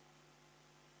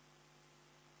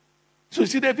 So you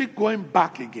see David going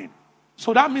back again.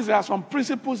 So that means there are some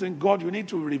principles in God you need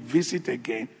to revisit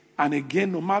again and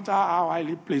again, no matter how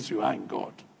highly placed you are in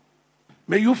God.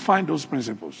 May you find those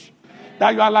principles.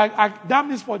 That you are like, that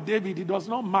means for David, it does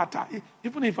not matter.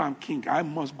 Even if I'm king, I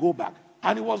must go back.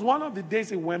 And it was one of the days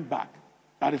he went back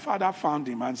that the father found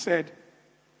him and said,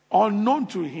 unknown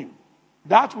to him,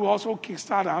 that will also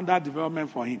kickstart another development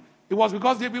for him. It was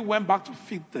because David went back to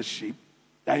feed the sheep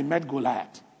that he met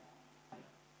Goliath.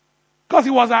 Because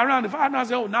he was around. The father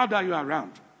said, oh, now that you're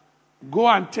around, go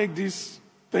and take these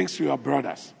things to your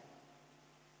brothers.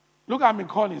 Look at me,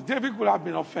 Collins. David could have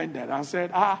been offended and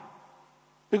said,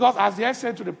 because as he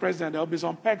said to the president, there will be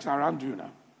some pegs around you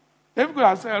now. David could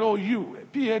have said, oh, you,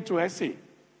 PA to SA,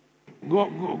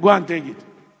 go and take it.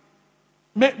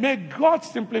 May God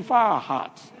simplify our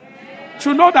hearts.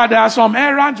 To know that there are some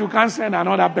errands you can't send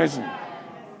another person.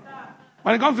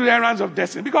 When it comes to the errands of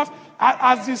destiny. Because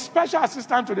as the special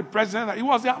assistant to the president, he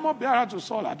was the armor bearer to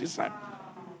Saul at this time.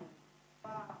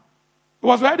 He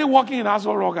was already working in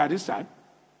Isreal Rock at this time.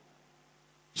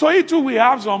 So he too will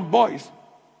have some boys.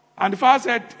 And the father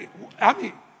said,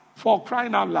 for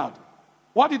crying out loud,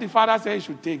 what did the father say he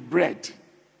should take? Bread.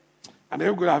 And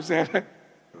they could have said,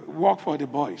 work for the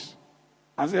boys.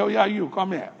 And say, oh yeah, you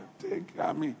come here.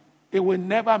 It will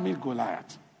never meet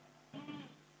Goliath.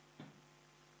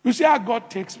 You see how God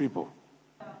takes people.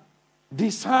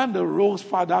 Discern the roles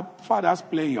fathers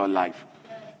play in your life.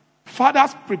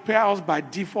 Fathers prepare us by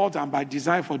default and by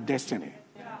design for destiny.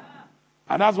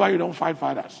 And that's why you don't fight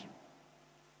fathers.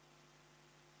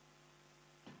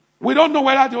 We don't know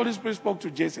whether the Holy Spirit spoke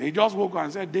to Jason. He just woke up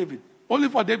and said, David. Only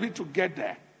for David to get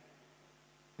there.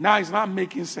 Now it's not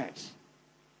making sense.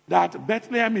 That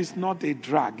Bethlehem is not a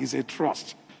drag, it's a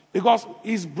trust. Because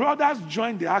his brothers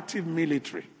joined the active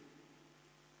military.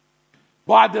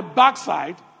 But at the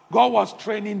backside, God was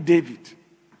training David.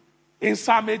 In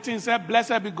Psalm 18, it said,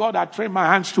 blessed be God that trained my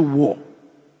hands to war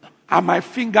and my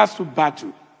fingers to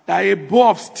battle, that a bow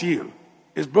of steel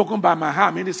is broken by my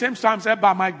arm. In the same time, said,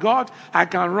 by my God, I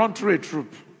can run through a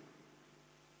troop.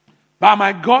 By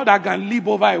my God, I can leap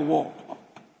over a wall.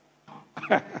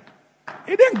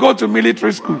 He didn't go to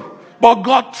military school, but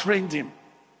God trained him.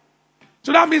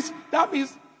 So that means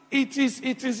it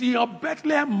is in your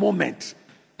Bethlehem moment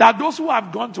that those who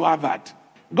have gone to Harvard,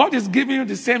 God is giving you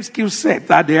the same skill set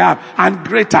that they have and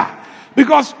greater.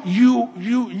 Because you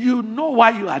know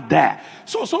why you are there.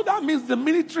 So that means the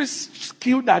military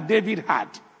skill that David had,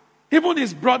 even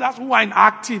his brothers who are in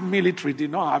active military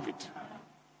did not have it.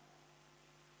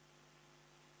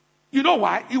 You know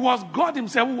why? It was God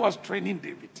himself who was training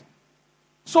David.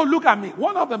 So look at me.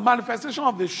 One of the manifestations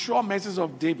of the sure mercies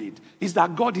of David is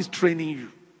that God is training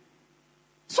you.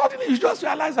 Suddenly you just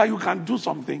realize that you can do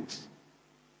some things.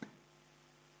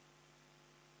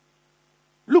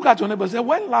 Look at your neighbor and say,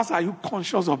 when last are you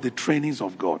conscious of the trainings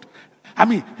of God? I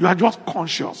mean, you are just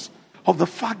conscious of the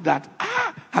fact that,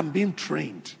 I'm being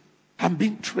trained. I'm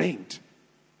being trained.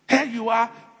 Here you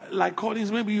are, like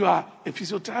Collins, maybe you are a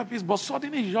physiotherapist, but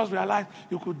suddenly you just realize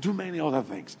you could do many other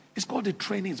things. It's called the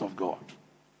trainings of God.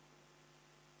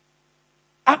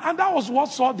 And that was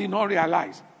what Saul did not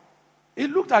realize. He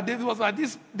looked at David, was like,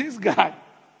 this guy.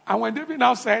 And when David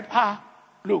now said,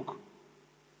 look,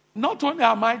 not only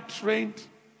am I trained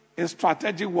in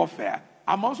strategic warfare,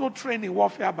 I'm also trained in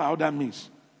warfare by other means.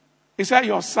 He said,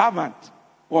 your servant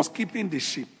was keeping the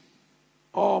sheep.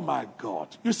 Oh my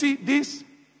God. You see, this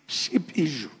sheep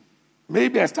issue,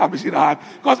 maybe establishing that.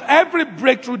 Because every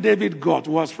breakthrough David got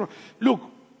was from, look,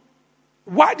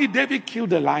 why did David kill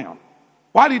the lion?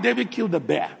 Why did David kill the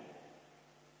bear?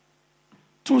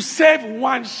 To save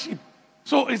one sheep.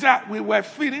 So he said, we were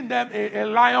feeding them, a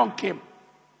lion came.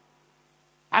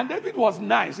 And David was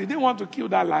nice. He didn't want to kill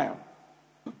that lion.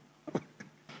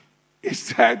 He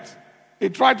said, he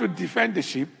tried to defend the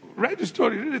sheep. Read the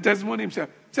story, read the testimony himself.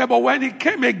 He said, but when he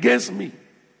came against me,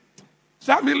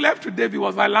 Samuel left to David,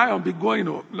 was like, lion, be going,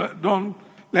 don't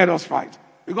let us fight.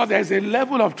 Because there's a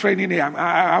level of training here.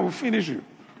 I will finish you.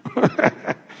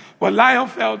 But lion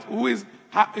felt,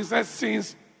 he said,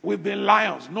 since we've been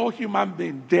lions, no human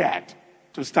being dared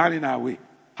to stand in our way.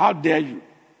 How dare you?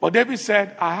 But David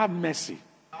said, I have mercy.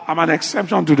 I'm an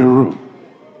exception to the rule.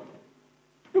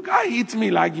 You can't hit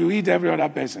me like you hit every other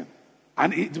person.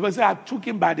 And it was I took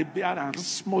him by the beard and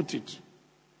smote it.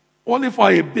 Only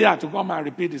for a bear to come and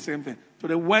repeat the same thing. So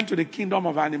they went to the kingdom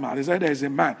of animals. They said, there's a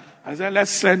man. And they said,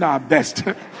 let's send our best.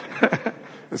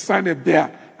 They sent a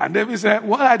bear. And David said,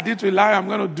 what I did to Elijah, I'm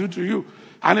going to do to you.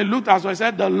 And he looked at us and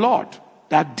said, the Lord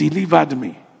that delivered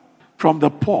me from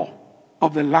the paw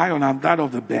of the lion and that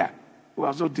of the bear, who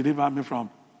also delivered me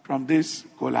from this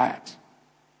Goliath.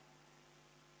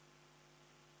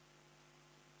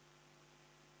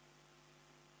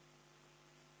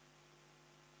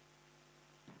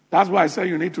 That's why I say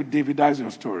you need to Davidize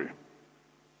your story.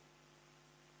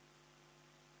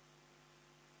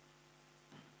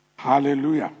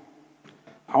 Hallelujah.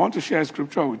 I want to share a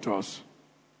scripture with us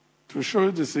to show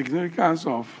you the significance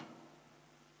of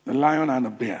the lion and the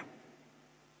bear.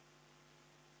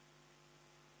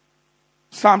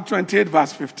 Psalm 28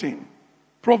 verse 15.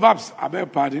 Proverbs, I beg your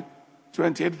pardon,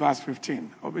 28 verse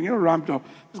 15. I'll begin to ramp up.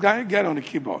 This guy get on the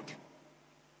keyboard.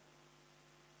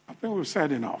 I think we've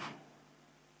said enough.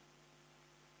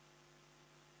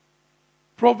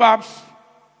 Proverbs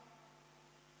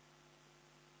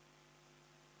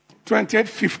 28,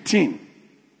 15.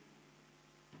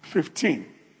 15.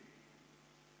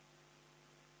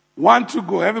 1 to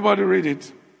go. Everybody read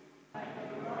it.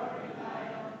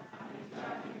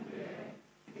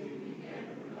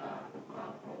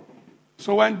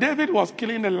 So when David was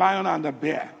killing the lion and the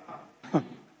bear,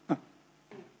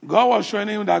 God was showing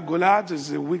him that Goliath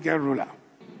is a wicked ruler.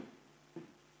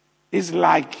 It's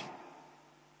like,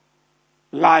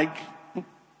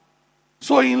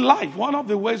 so in life, one of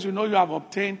the ways you know you have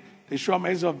obtained the sure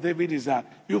mercies of David is that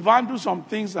you've handled some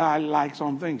things that are like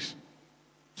some things.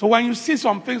 So when you see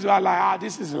some things, you are like,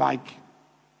 this is like.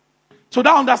 So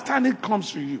that understanding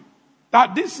comes to you.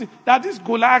 That this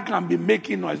Goliath can be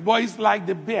making noise, but it's like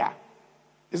the bear.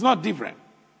 It's not different.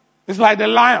 It's like the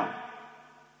lion.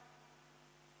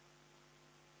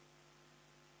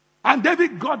 And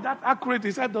David got that accurate.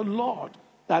 He said, the Lord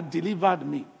that delivered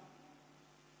me.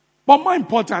 But more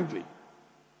importantly,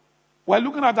 we're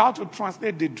looking at how to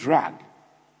translate the drag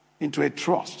into a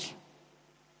trust.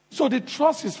 So the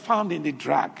trust is found in the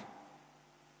drag.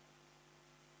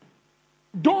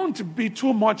 Don't be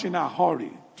too much in a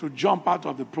hurry to jump out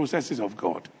of the processes of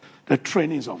God, the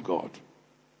trainings of God.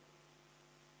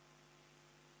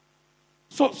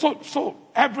 So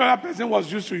every other person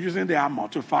was used to using the armor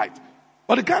to fight.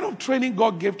 But the kind of training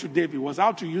God gave to David was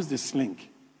how to use the sling.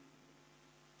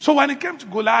 So when it came to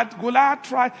Goliath,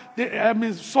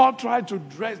 Saul tried to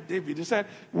dress David. He said,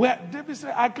 David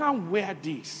said, I can't wear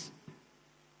this.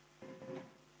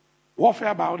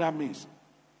 Warfare by other means.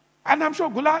 And I'm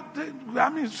sure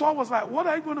Saul was like, what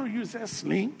are you going to use? A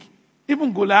sling?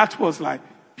 Even Goliath was like,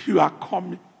 you are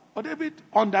coming. But David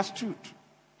understood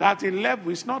that a level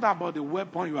is not about the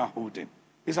weapon you are holding.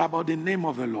 It's about the name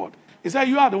of the Lord. He said,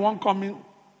 you are the one coming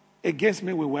against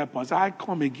me with weapons. I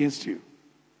come against you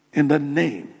in the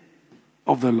name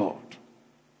of the Lord.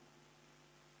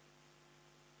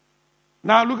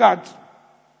 Now look at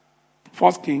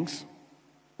 1 Kings,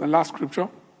 the last scripture.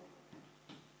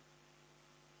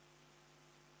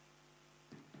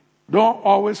 Don't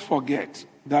always forget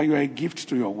that you are a gift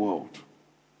to your world.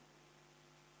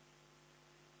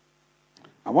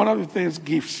 And one of the things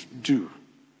gifts do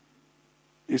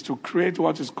is to create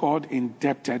what is called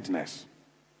indebtedness.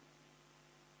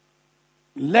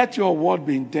 Let your world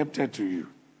be indebted to you.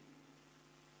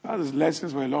 That is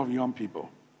lessons for a lot of young people.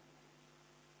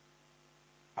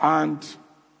 And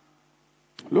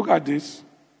look at this.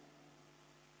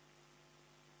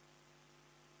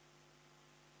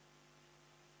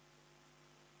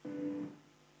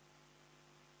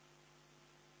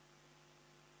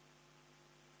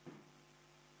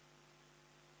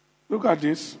 Look at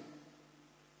this.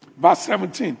 Verse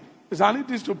 17. I need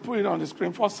this to put it on the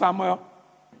screen. 1 Samuel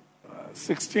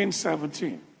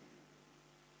 16:17.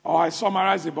 Or I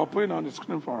summarize it, but put it on the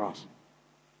screen for us.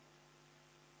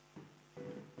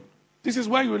 This is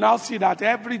where you now see that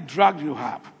every drag you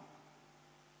have,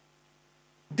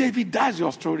 David dies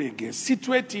your story again.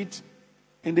 Situate it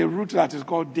in the root that is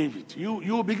called David. You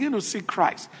will begin to see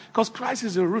Christ, because Christ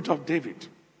is the root of David.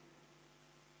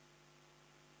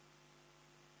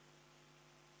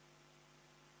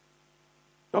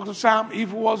 Dr. Sam,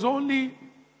 if it was only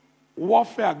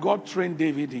warfare God trained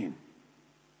David in,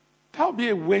 that would be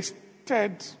a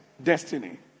wasted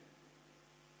destiny.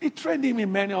 He trained him in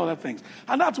many other things.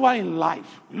 And that's why in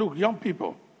life, look, young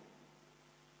people,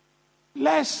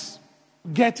 let's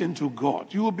get into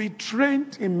God. You will be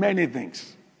trained in many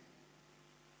things.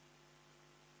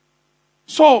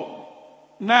 So,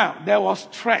 now there was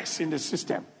stress in the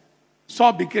system.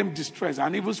 Saul became distressed,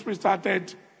 and evil spirit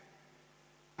started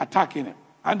attacking him.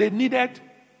 And they needed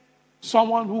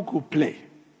someone who could play.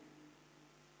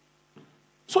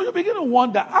 So you begin to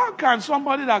wonder, how can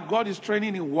somebody that God is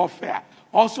training in warfare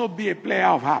also be a player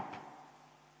of harp?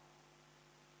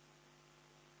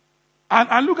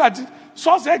 And look at it.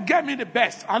 Saul said, get me the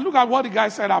best. And look at what the guy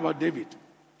said about David.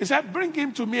 He said, bring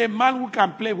him to me, a man who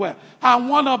can play well. And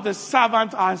one of the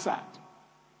servants answered,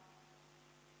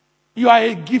 you are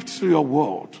a gift to your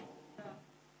world.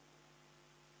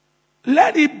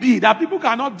 Let it be that people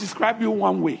cannot describe you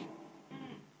one way.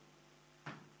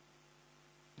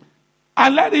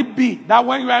 And let it be that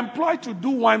when you are employed to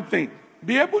do one thing,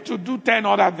 be able to do 10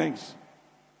 other things.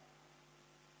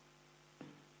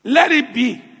 Let it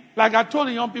be, like I told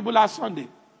the young people last Sunday,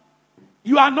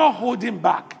 you are not holding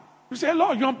back. You say, a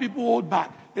lot of young people hold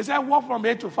back. They say, work from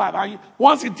 8 to 5. And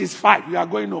once it is 5, you are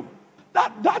going home.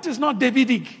 That is not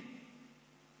Davidic.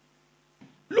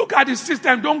 Look at the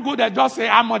system. Don't go there. Just say,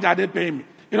 how much are they paying me?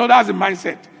 You know, that's the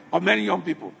mindset of many young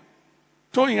people.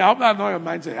 Tony, I hope that's not your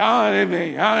mindset. How are they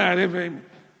paying me? How are they paying me?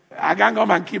 I can't come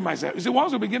and keep myself. You see,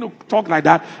 once you begin to talk like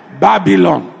that,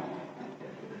 Babylon.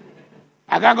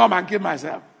 I can't come and keep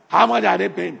myself. How much are they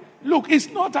paying? Look, it's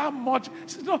not how much.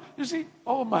 It's not, you see,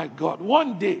 oh my God.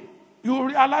 One day, you will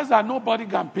realize that nobody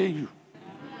can pay you.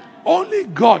 Only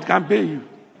God can pay you.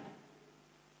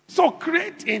 So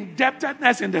create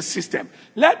indebtedness in the system.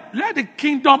 Let the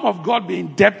kingdom of God be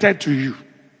indebted to you.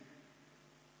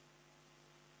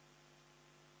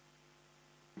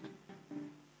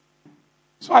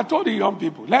 So I told the young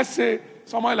people, let's say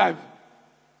someone like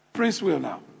Prince Will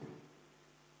now.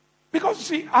 Because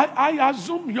see, I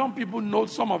assume young people know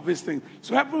some of these things.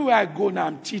 So everywhere I go now,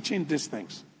 I'm teaching these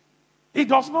things. It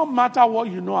does not matter what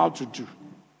you know how to do.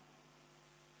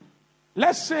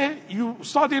 Let's say you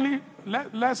suddenly,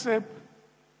 let's say,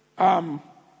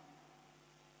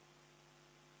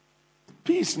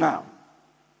 Peace now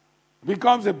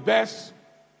becomes the best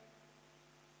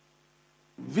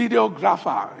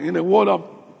videographer in the world of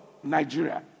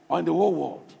Nigeria or in the whole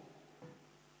world.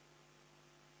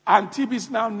 And TBC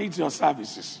now needs your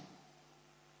services.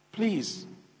 Please,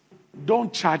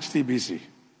 don't charge TBC.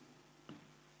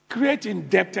 Create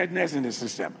indebtedness in the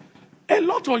system. A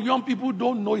lot of young people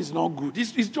don't know it's not good.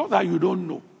 It's just that you don't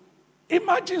know.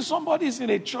 Imagine somebody is in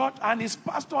a church and his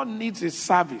pastor needs a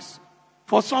service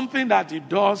for something that he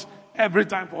does every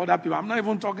time for other people. I'm not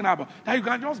even talking about that you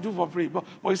can just do for free. But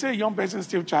you say a young person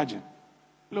still charging.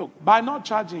 Look, by not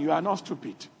charging, you are not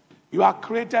stupid. You are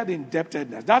created in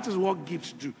indebtedness. That is what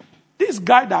gifts do. This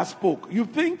guy that spoke, you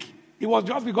think it was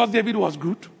just because David was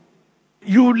good?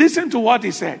 You listen to what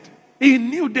he said. He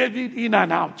knew David in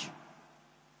and out.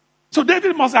 So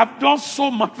David must have done so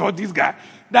much for this guy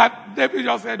that David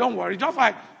just said, don't worry. Just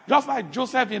like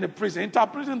Joseph in the prison,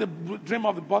 interpreting the dream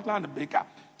of the butler and the baker.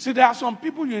 See, there are some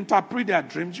people you interpret their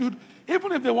dreams.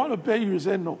 Even if they want to pay you, you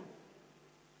say no.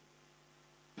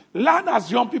 Learn as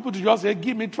young people to just say,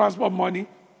 give me transport money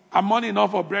and money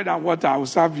enough for bread and water, I will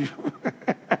serve you.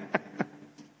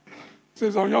 So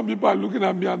some young people are looking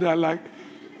at me and they're like,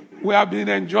 we have been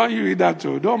enjoying you either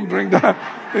too. Don't bring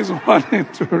that this one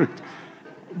into it.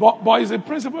 But it's a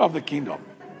principle of the kingdom.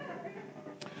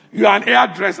 You are an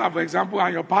hairdresser, for example,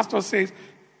 and your pastor says,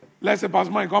 let's say,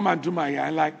 Pastor Mike, come and do my hair.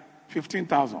 And like,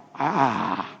 15,000.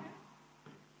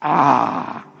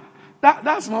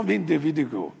 That's not being Davidic.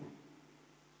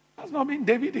 That's not being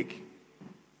Davidic.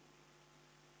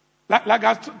 Like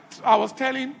I was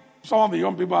telling some of the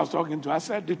young people I was talking to, I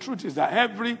said, the truth is that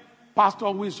every pastor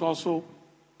who is also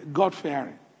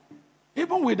God-fearing,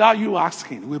 even without you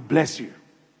asking, will bless you.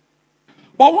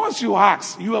 But once you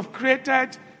ask, you have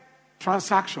created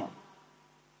transaction.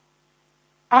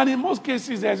 And in most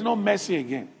cases, there's no mercy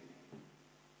again.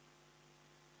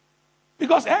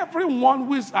 Because everyone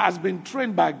who has been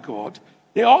trained by God,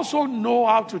 they also know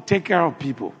how to take care of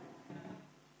people.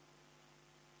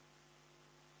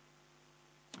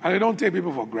 And they don't take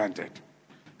people for granted.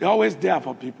 They're always there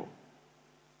for people.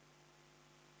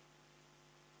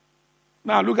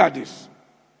 Now look at this.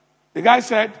 The guy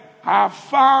said, I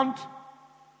have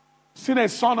seen a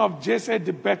son of Jesse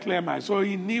the Bethlehemite. So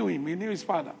he knew him. He knew his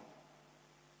father.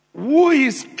 Who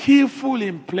is skillful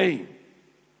in playing.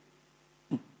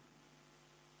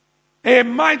 A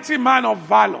mighty man of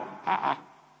valor.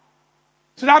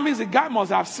 So that means the guy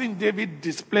must have seen David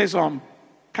display some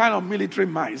kind of military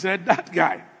might. He said, that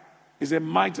guy is a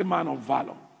mighty man of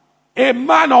valor. A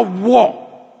man of war.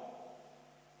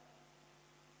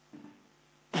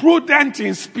 Prudent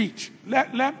in speech.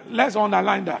 Let's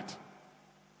underline that.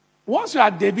 Once you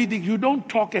are Davidic, you don't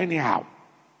talk anyhow.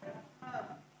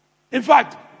 In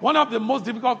fact, one of the most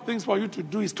difficult things for you to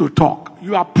do is to talk.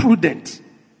 You are prudent.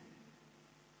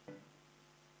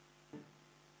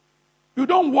 You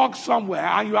don't walk somewhere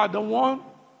and you are the one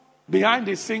behind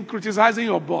the scene criticizing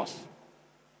your boss.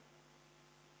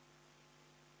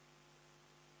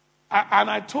 And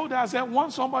I told her, I said,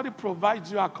 once somebody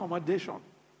provides you accommodation,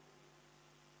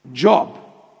 job,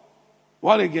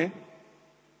 what again?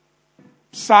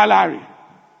 Salary,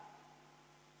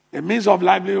 a means of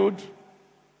livelihood,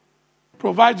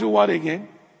 provides you what again?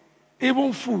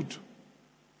 Even food.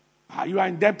 You are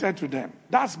indebted to them.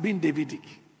 That's being Davidic.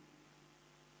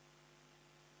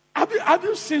 Have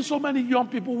you seen so many young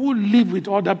people who live with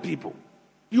other people?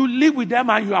 You live with them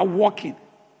and you are working.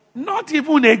 Not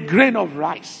even a grain of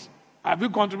rice. Have you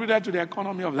contributed to the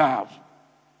economy of the house?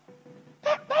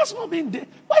 That's not being there.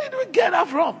 Where did we get that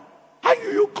from? How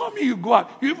you come in, you go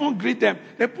out. You even greet them.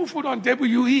 They put food on the table,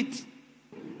 you eat.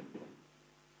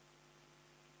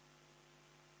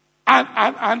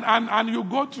 And you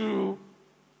go to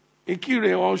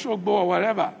Ikire or Shogbo or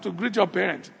whatever to greet your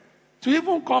parents. To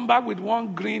even come back with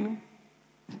one green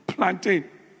plantain,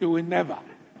 you will never.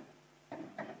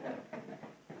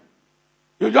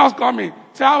 You just come in.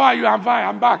 Say, how are you? I'm fine.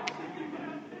 I'm back.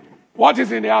 What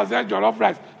is in the house? There's jollof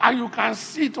rice. And you can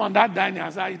sit on that dining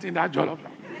and start eating that jollof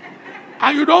rice.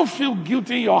 And you don't feel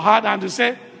guilty in your heart and to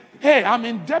say, hey, I'm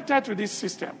indebted to this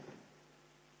system.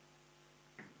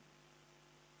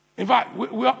 In fact,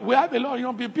 we have a lot of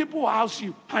young people. People house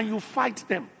you and you fight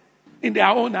them in their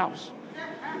own house.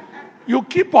 You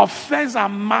keep offense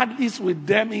and malice with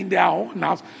them in their own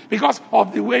house because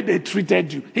of the way they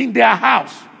treated you in their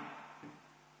house.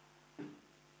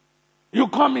 You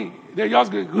come in, they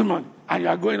just go, good morning, and you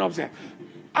are going upstairs.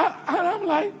 And I'm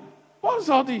like, what's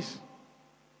all this?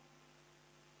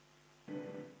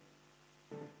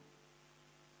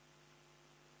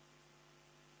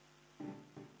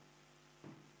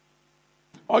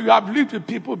 Or you have lived with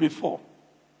people before.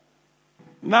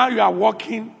 Now you are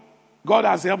working. God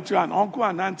has helped you, an uncle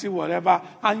and auntie, whatever,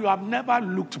 and you have never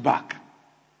looked back.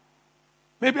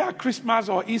 Maybe at Christmas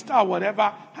or Easter or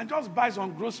whatever, and just buy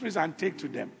some groceries and take to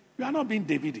them. You are not being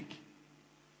Davidic.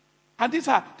 And these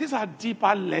are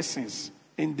deeper lessons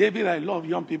in David that a lot of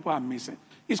young people are missing.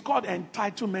 It's called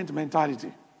entitlement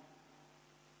mentality.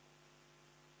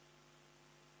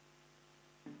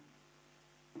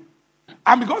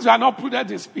 And because you are not prudent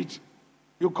in speech,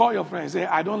 You call your friend and say,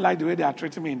 I don't like the way they are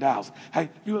treating me in the house. Hey,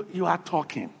 you are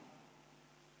talking.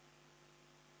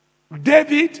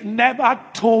 David never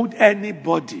told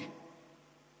anybody,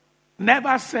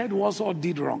 never said what Saul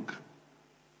did wrong.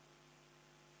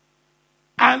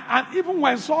 And even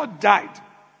when Saul died,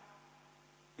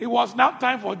 it was now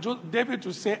time for David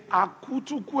to say,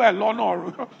 Akutuku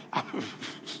elono.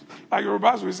 Like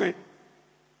Yorubas will say.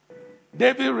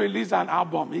 David released an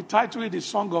album. He titled it The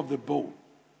Song of the Bow.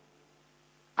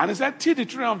 And he said, teach the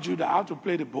children of Judah how to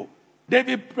play the bow.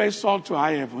 David praised Saul to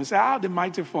high heaven. He said, how the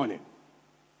mighty fallen.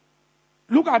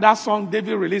 Look at that song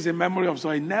David released in memory of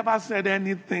Saul. He never said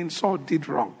anything Saul did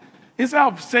wrong. Instead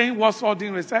of saying what Saul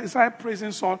did, he started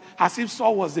praising Saul as if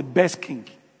Saul was the best king.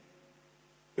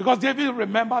 Because David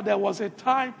remembered there was a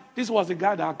time, this was the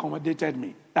guy that accommodated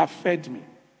me, that fed me.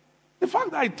 The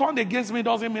fact that he turned against me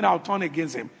doesn't mean I'll turn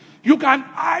against him. You can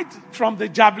hide from the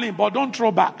javelin, but don't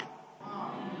throw back.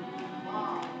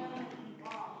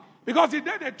 Because the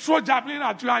day they throw javelin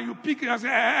at you and you pick it and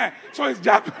say, so it's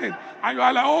javelin. And you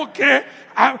are like, okay,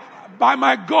 by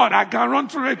my God, I can run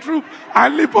through a troop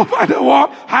and leap over the wall.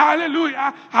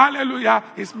 Hallelujah, hallelujah.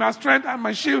 It's my strength and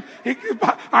my shield.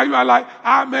 And you are like,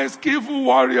 I'm a skillful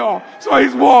warrior. So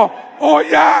it's war. Oh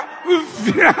yeah.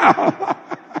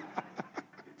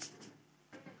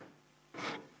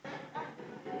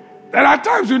 There are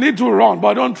times you need to run,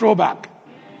 but don't throw back.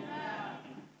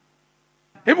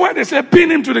 Even when they say pin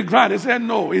him to the ground, they say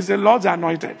no, he's the Lord's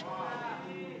anointed.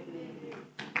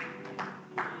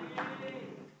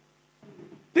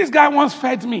 This guy once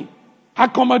fed me,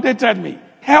 accommodated me,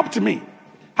 helped me.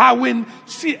 I will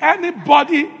see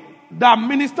anybody that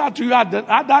minister to you at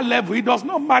that level. It does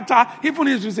not matter, even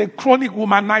if he's a chronic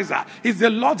womanizer. It's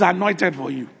the Lord's anointed for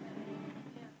you.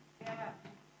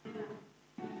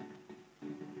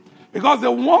 Because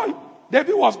the one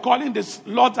David was calling the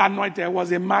Lord's anointed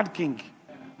was a mad king.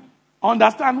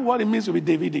 Understand what it means to be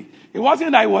Davidic. It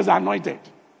wasn't that he was anointed.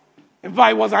 In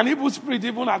fact, it was an evil spirit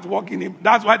even at work in him.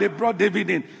 That's why they brought David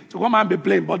in to come and be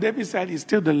blamed. But David said he's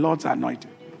still the Lord's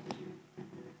anointed.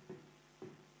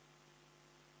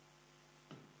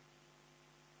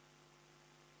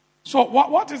 So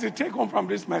what is the take home from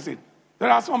this message? There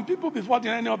are some people before the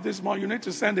end of this month you need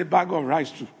to send a bag of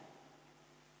rice to.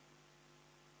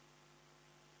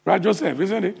 Right, Joseph,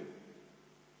 isn't it?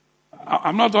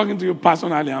 I'm not talking to you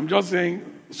personally. I'm just saying,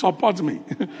 support me.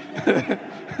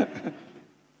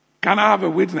 Can I have a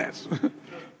witness?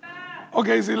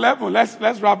 Okay, it's 11.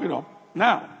 Let's wrap it up.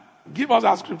 Now, give us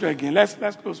our scripture again. Let's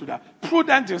close with that.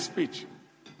 Prudent in speech.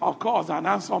 Of course, an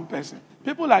handsome person.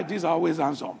 People like this are always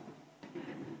handsome.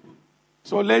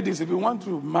 So, ladies, if you want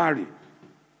to marry,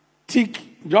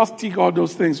 just tick all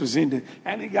those things within there.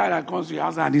 Any guy that comes to your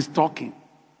house and is talking,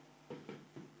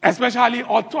 especially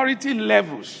authority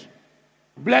levels,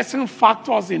 blessing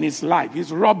factors in his life,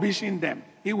 he's rubbishing them.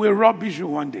 He will rubbish you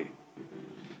one day.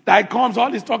 That he comes,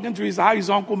 all he's talking to is how his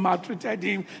uncle maltreated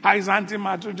him, how his auntie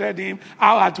maltreated him,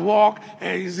 how at work.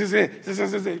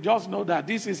 Just know that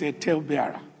this is a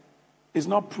talebearer. He's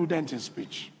not prudent in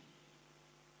speech.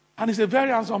 And he's a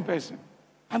very handsome person.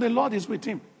 And the Lord is with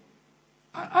him.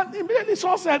 And immediately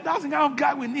Saul said, that's the kind of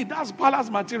guy we need. That's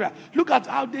palace material. Look at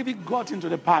how David got into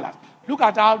the palace. Look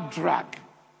at how drag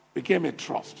became a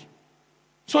trust.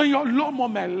 So in your low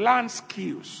moment, learn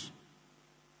skills.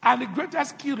 And the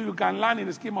greatest skill you can learn in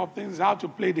the scheme of things is how to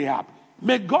play the harp.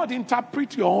 May God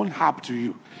interpret your own harp to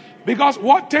you. Because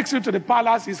what takes you to the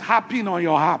palace is harping on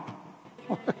your harp.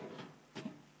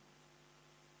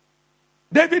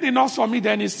 David did not submit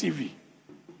any CV.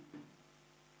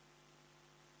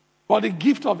 But the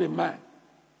gift of a man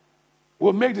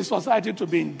will make the society to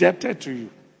be indebted to you.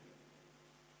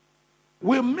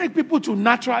 Will make people to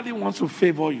naturally want to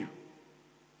favor you.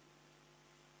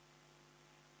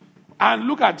 And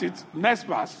look at it, next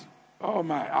verse. Oh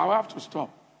my, I'll have to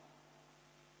stop.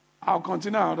 I'll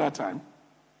continue another time.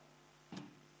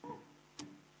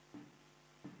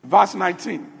 Verse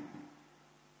 19.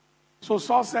 So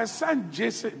Saul says, send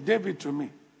David to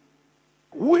me.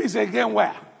 Who is again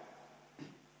where?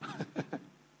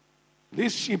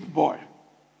 This sheep boy.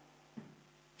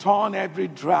 Turn every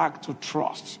drag to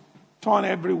trust. Turn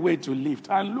every way to lift.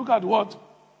 And look at what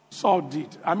Saul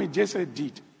did. Jesse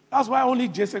did. That's why only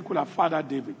Jesse could have fathered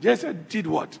David. Jesse did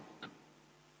what?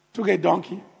 Took a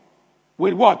donkey.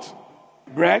 With what?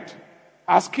 Bread.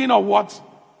 A skin of what?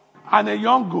 And a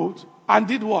young goat. And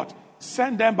did what?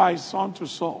 Sent them by his son to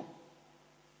Saul.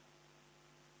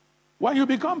 When you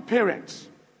become parents,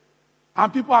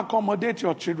 and people accommodate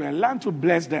your children, learn to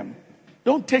bless them.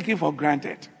 Don't take it for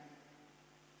granted.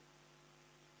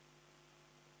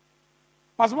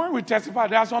 As when we testify,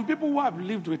 there are some people who have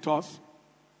lived with us.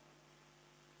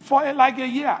 For like a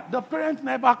year, the parent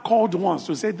never called once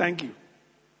to say thank you.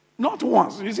 Not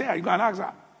once. You say, you can ask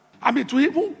her. I mean, to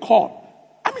even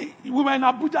call. I mean, we were in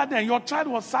Abuja then. Your child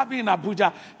was serving in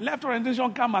Abuja. Left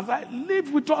orientation camp and said,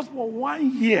 live with us for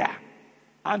 1 year.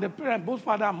 And the parent, both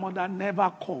father and mother,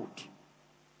 never called.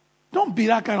 Don't be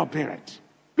that kind of parent.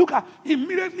 Look at,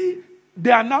 immediately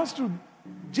they announced to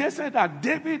Jesse that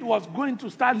David was going to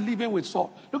start living with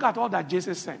Saul. Look at all that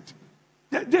Jesse sent.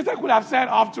 Jesse could have said,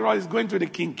 after all, he's going to the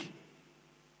king.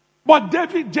 But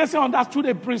Jesse understood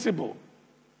a principle.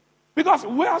 Because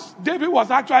where David was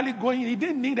actually going, he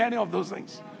didn't need any of those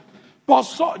things. But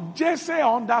Jesse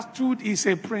understood is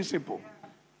a principle.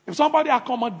 If somebody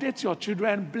accommodates your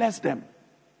children, bless them.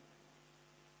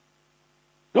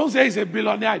 Don't say he's a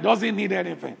billionaire, he doesn't need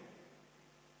anything.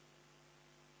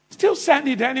 Still send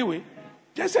it anyway.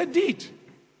 Jesse did.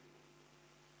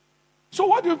 So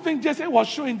what do you think Jesse was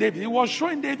showing David? He was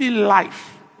showing David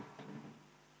life.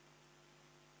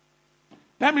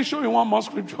 Let me show you one more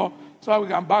scripture so we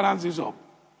can balance this up.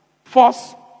 1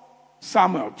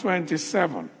 Samuel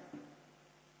 27.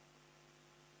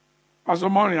 Pastor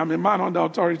Mori, I'm a man under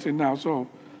authority now, so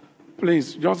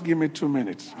please, just give me 2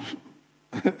 minutes.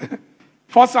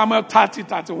 1 Samuel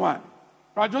 30:31.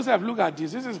 Right, Joseph, look at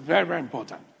this. This is very, very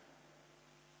important.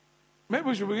 Maybe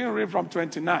we should begin to read from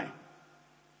 29.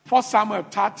 1 Samuel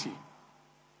 30,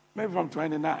 maybe from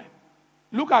 29.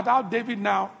 Look at how David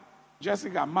now,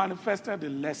 Jessica, manifested the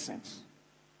lessons.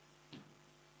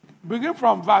 Begin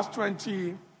from verse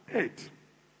 28. This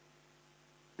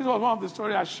was one of the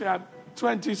stories I shared.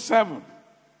 27.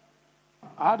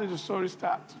 How did the story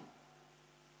start?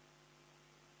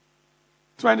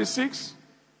 26.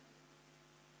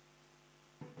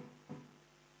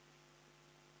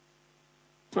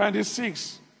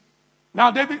 26. Now,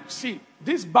 David, see,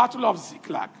 this battle of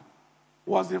Ziklag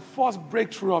was the first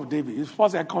breakthrough of David, his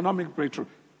first economic breakthrough.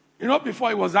 You know, before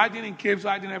he was hiding in caves,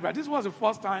 hiding everywhere. This was the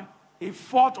first time he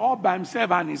fought all by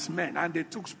himself and his men, and they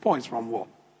took spoils from war.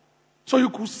 So you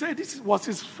could say this was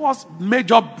his first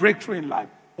major breakthrough in life.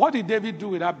 What did David do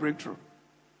with that breakthrough?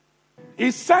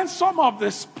 He sent some of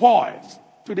the spoils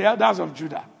to the elders of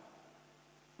Judah.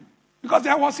 Because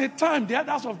there was a time the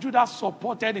elders of Judah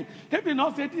supported him. They did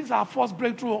not say, this is our first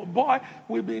breakthrough. Boy,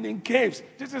 we've been in caves.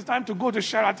 This is time to go to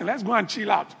Sheraton. Let's go and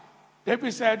chill out.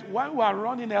 David said, while we were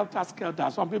running helter-skelter,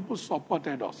 some people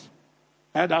supported us,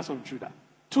 elders of Judah.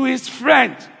 To his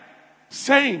friend,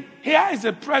 saying, here is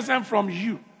a present from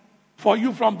you, for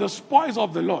you from the spoils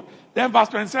of the Lord. Then verse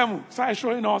 27 started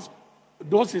showing us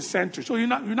those he sent to. So you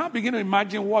now begin to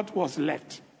imagine what was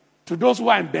left. To those who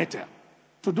are in Bethel,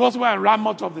 to those who are in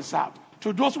Ramoth of the south,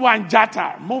 to those who are in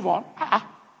Jatar, move on.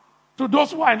 To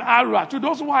those who are in Arua, to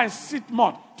those who are in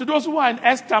Sitmon, to those who are in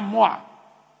Estamoa,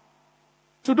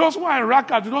 to those who are in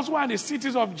Raqqa, to those who are in the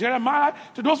cities of Jeremiah,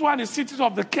 to those who are in the cities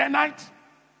of the Kenites,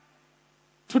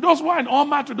 to those who are in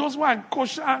Omar, to those who are in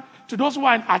Koshan, to those who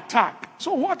are in Attack.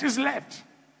 So what is left?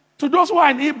 To those who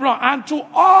are in Hebron, and to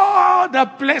all the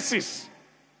places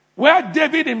where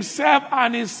David himself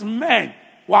and his men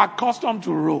were accustomed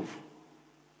to rove.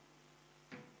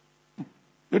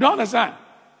 You don't understand?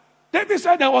 David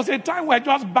said there was a time where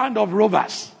just a band of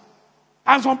rovers.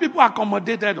 And some people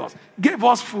accommodated us, gave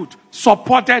us food,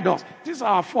 supported us. This is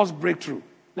our first breakthrough.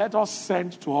 Let us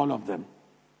send to all of them.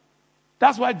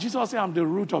 That's why Jesus said, I'm the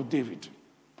root of David.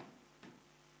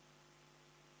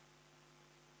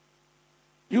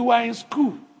 You were in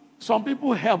school. Some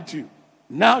people helped you.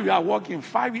 Now you are working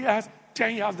 5 years,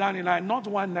 10 years down the line, not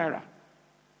 1 naira.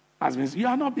 As means you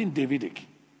are not being Davidic.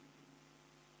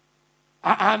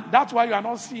 And that's why you are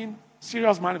not seeing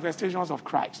serious manifestations of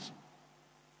Christ.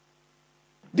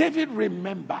 David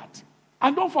remembered.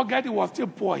 And don't forget, he was still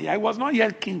poor here. He was not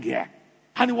yet king here.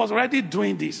 And he was already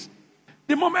doing this.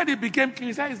 The moment he became king,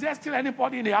 he said, is there still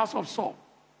anybody in the house of Saul?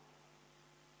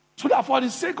 So that for the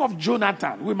sake of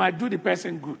Jonathan, we might do the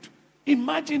person good.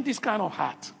 Imagine this kind of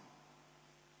heart.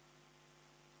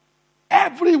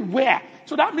 Everywhere.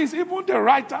 So that means even the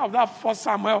writer of that 1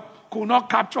 Samuel could not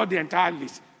capture the entire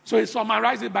list. So he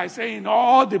summarized it by saying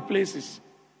all the places.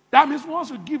 That means once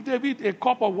you give David a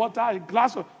cup of water, a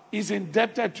glass of, he's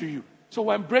indebted to you. So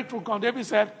when breakthrough comes, David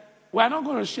said, we're not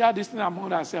going to share this thing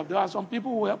among ourselves. There are some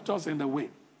people who helped us in the way.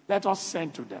 Let us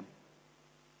send to them.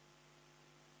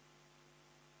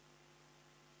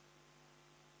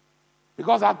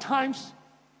 Because at times,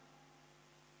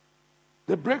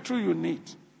 the breakthrough you need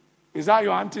is how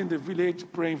your auntie in the village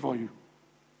praying for you.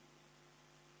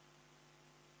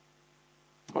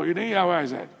 Oh, you didn't hear what I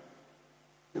said?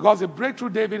 Because the breakthrough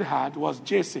David had was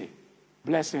Jesse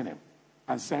blessing him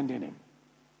and sending him.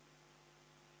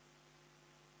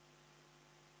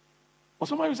 But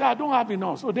somebody will say, I don't have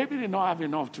enough. So David did not have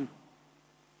enough too.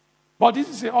 But this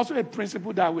is also a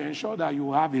principle that will ensure that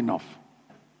you have enough.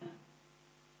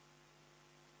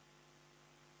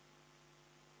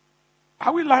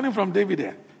 Are we learning from David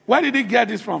there? Where did he get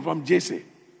this from? From Jesse.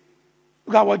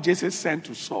 Look at what Jesse sent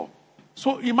to Saul.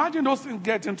 So imagine those things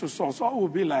getting to Saul. Saul will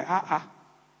be like,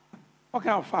 what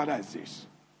kind of father is this?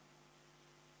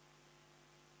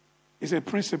 It's a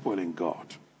principle in God.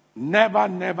 Never,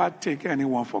 never take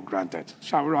anyone for granted.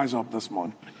 Shall we rise up this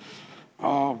morning?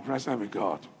 Oh, blessed be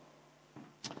God.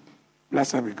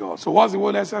 Blessed be God. So what's the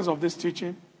whole essence of this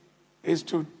teaching? Is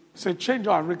to say change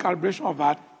or recalibration of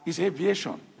that is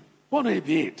aviation. What to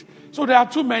aviate? So there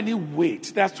are too many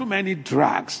weights. There's too many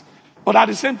drags. But at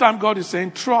the same time, God is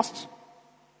saying trust.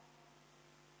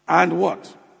 And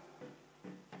what?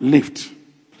 Lift.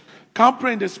 Can't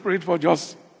pray in the Spirit for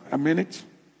just a minute?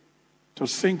 To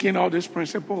sink in all this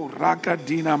principle.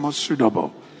 Rakadina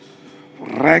masudobo.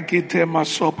 Rekite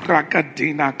masop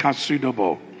rakadina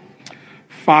kasudobo.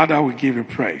 Father, we give you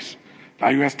praise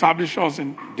that you establish us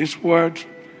in this word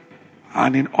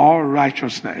and in all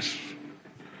righteousness.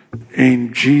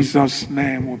 In Jesus'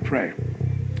 name we pray.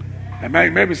 Amen.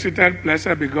 You may be seated.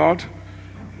 Blessed be God.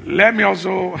 Let me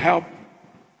also help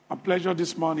a pleasure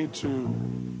this morning to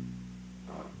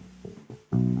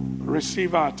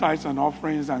receive our tithes and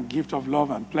offerings and gift of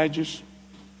love and pledges.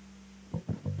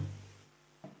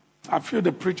 I feel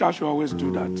the preacher should always do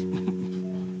that.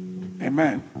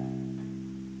 Amen.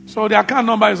 So the account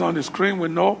number is on the screen. We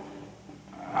know.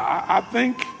 I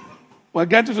think we're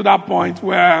getting to that point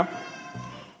where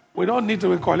we don't need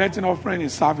to be collecting offering in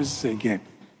services again.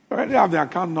 We already have the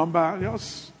account number.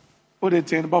 Just put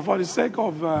it in. But for the sake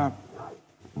of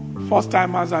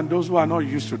first-timers and those who are not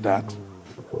used to that,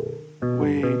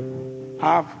 we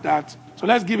have that. So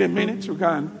let's give a minute. You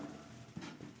can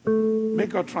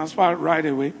make a transfer right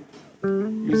away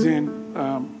using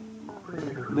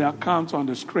the account on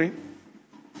the screen.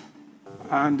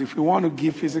 And if you want to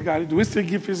give physically, do we still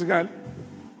give physically?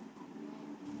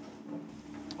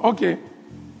 Okay.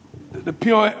 The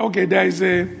POS, okay, there is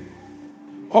a,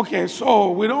 okay,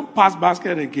 so we don't pass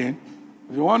basket again.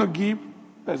 If you want to give,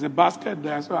 there's a basket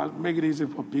there, so I'll make it easy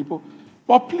for people.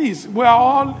 But please, we are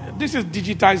all, this is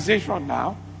digitization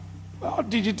now. We're all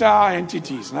digital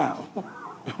entities now.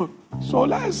 So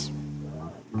let's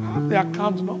have the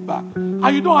account number.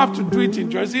 And you don't have to do it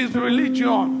in church. It's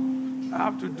religion. I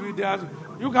have to do it there.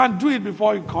 You can do it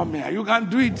before you come here. You can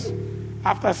do it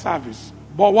after service.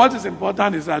 But what is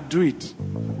important is that do it.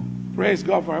 Praise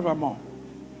God forevermore.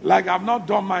 Like I've not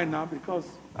done mine now because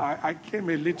I came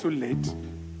a little late.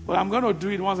 But I'm going to do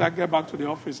it once I get back to the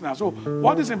office now. So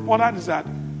what is important is that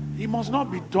it must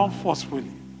not be done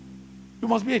forcefully. You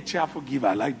must be a cheerful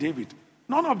giver like David.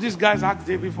 None of these guys asked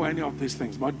David for any of these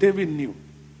things. But David knew.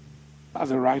 That's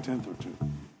the right thing to do.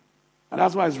 And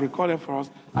that's why it's recorded for us.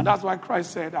 And that's why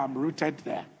Christ said, I'm rooted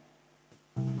there.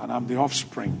 And I'm the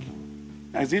offspring.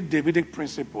 As the Davidic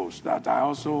principles that I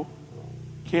also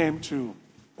came to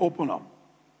open up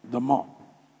the more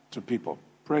to people.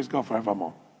 Praise God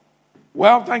forevermore.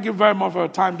 Well, thank you very much for your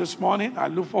time this morning. I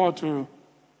look forward to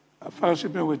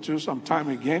fellowshipping with you sometime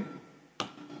again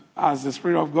as the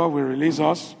Spirit of God will release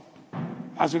us.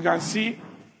 As you can see,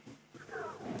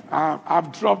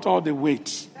 I've dropped all the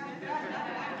weights.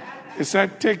 He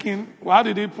said, how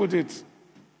did he put it?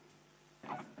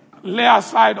 Lay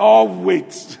aside all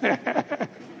weights. and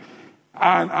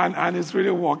it's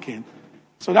really working.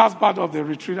 So that's part of the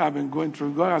retreat I've been going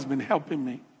through. God has been helping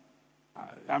me.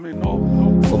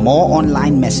 For more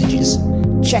online messages,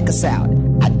 check us out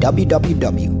at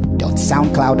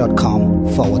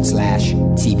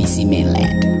www.soundcloud.com/TBC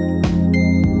Mainland.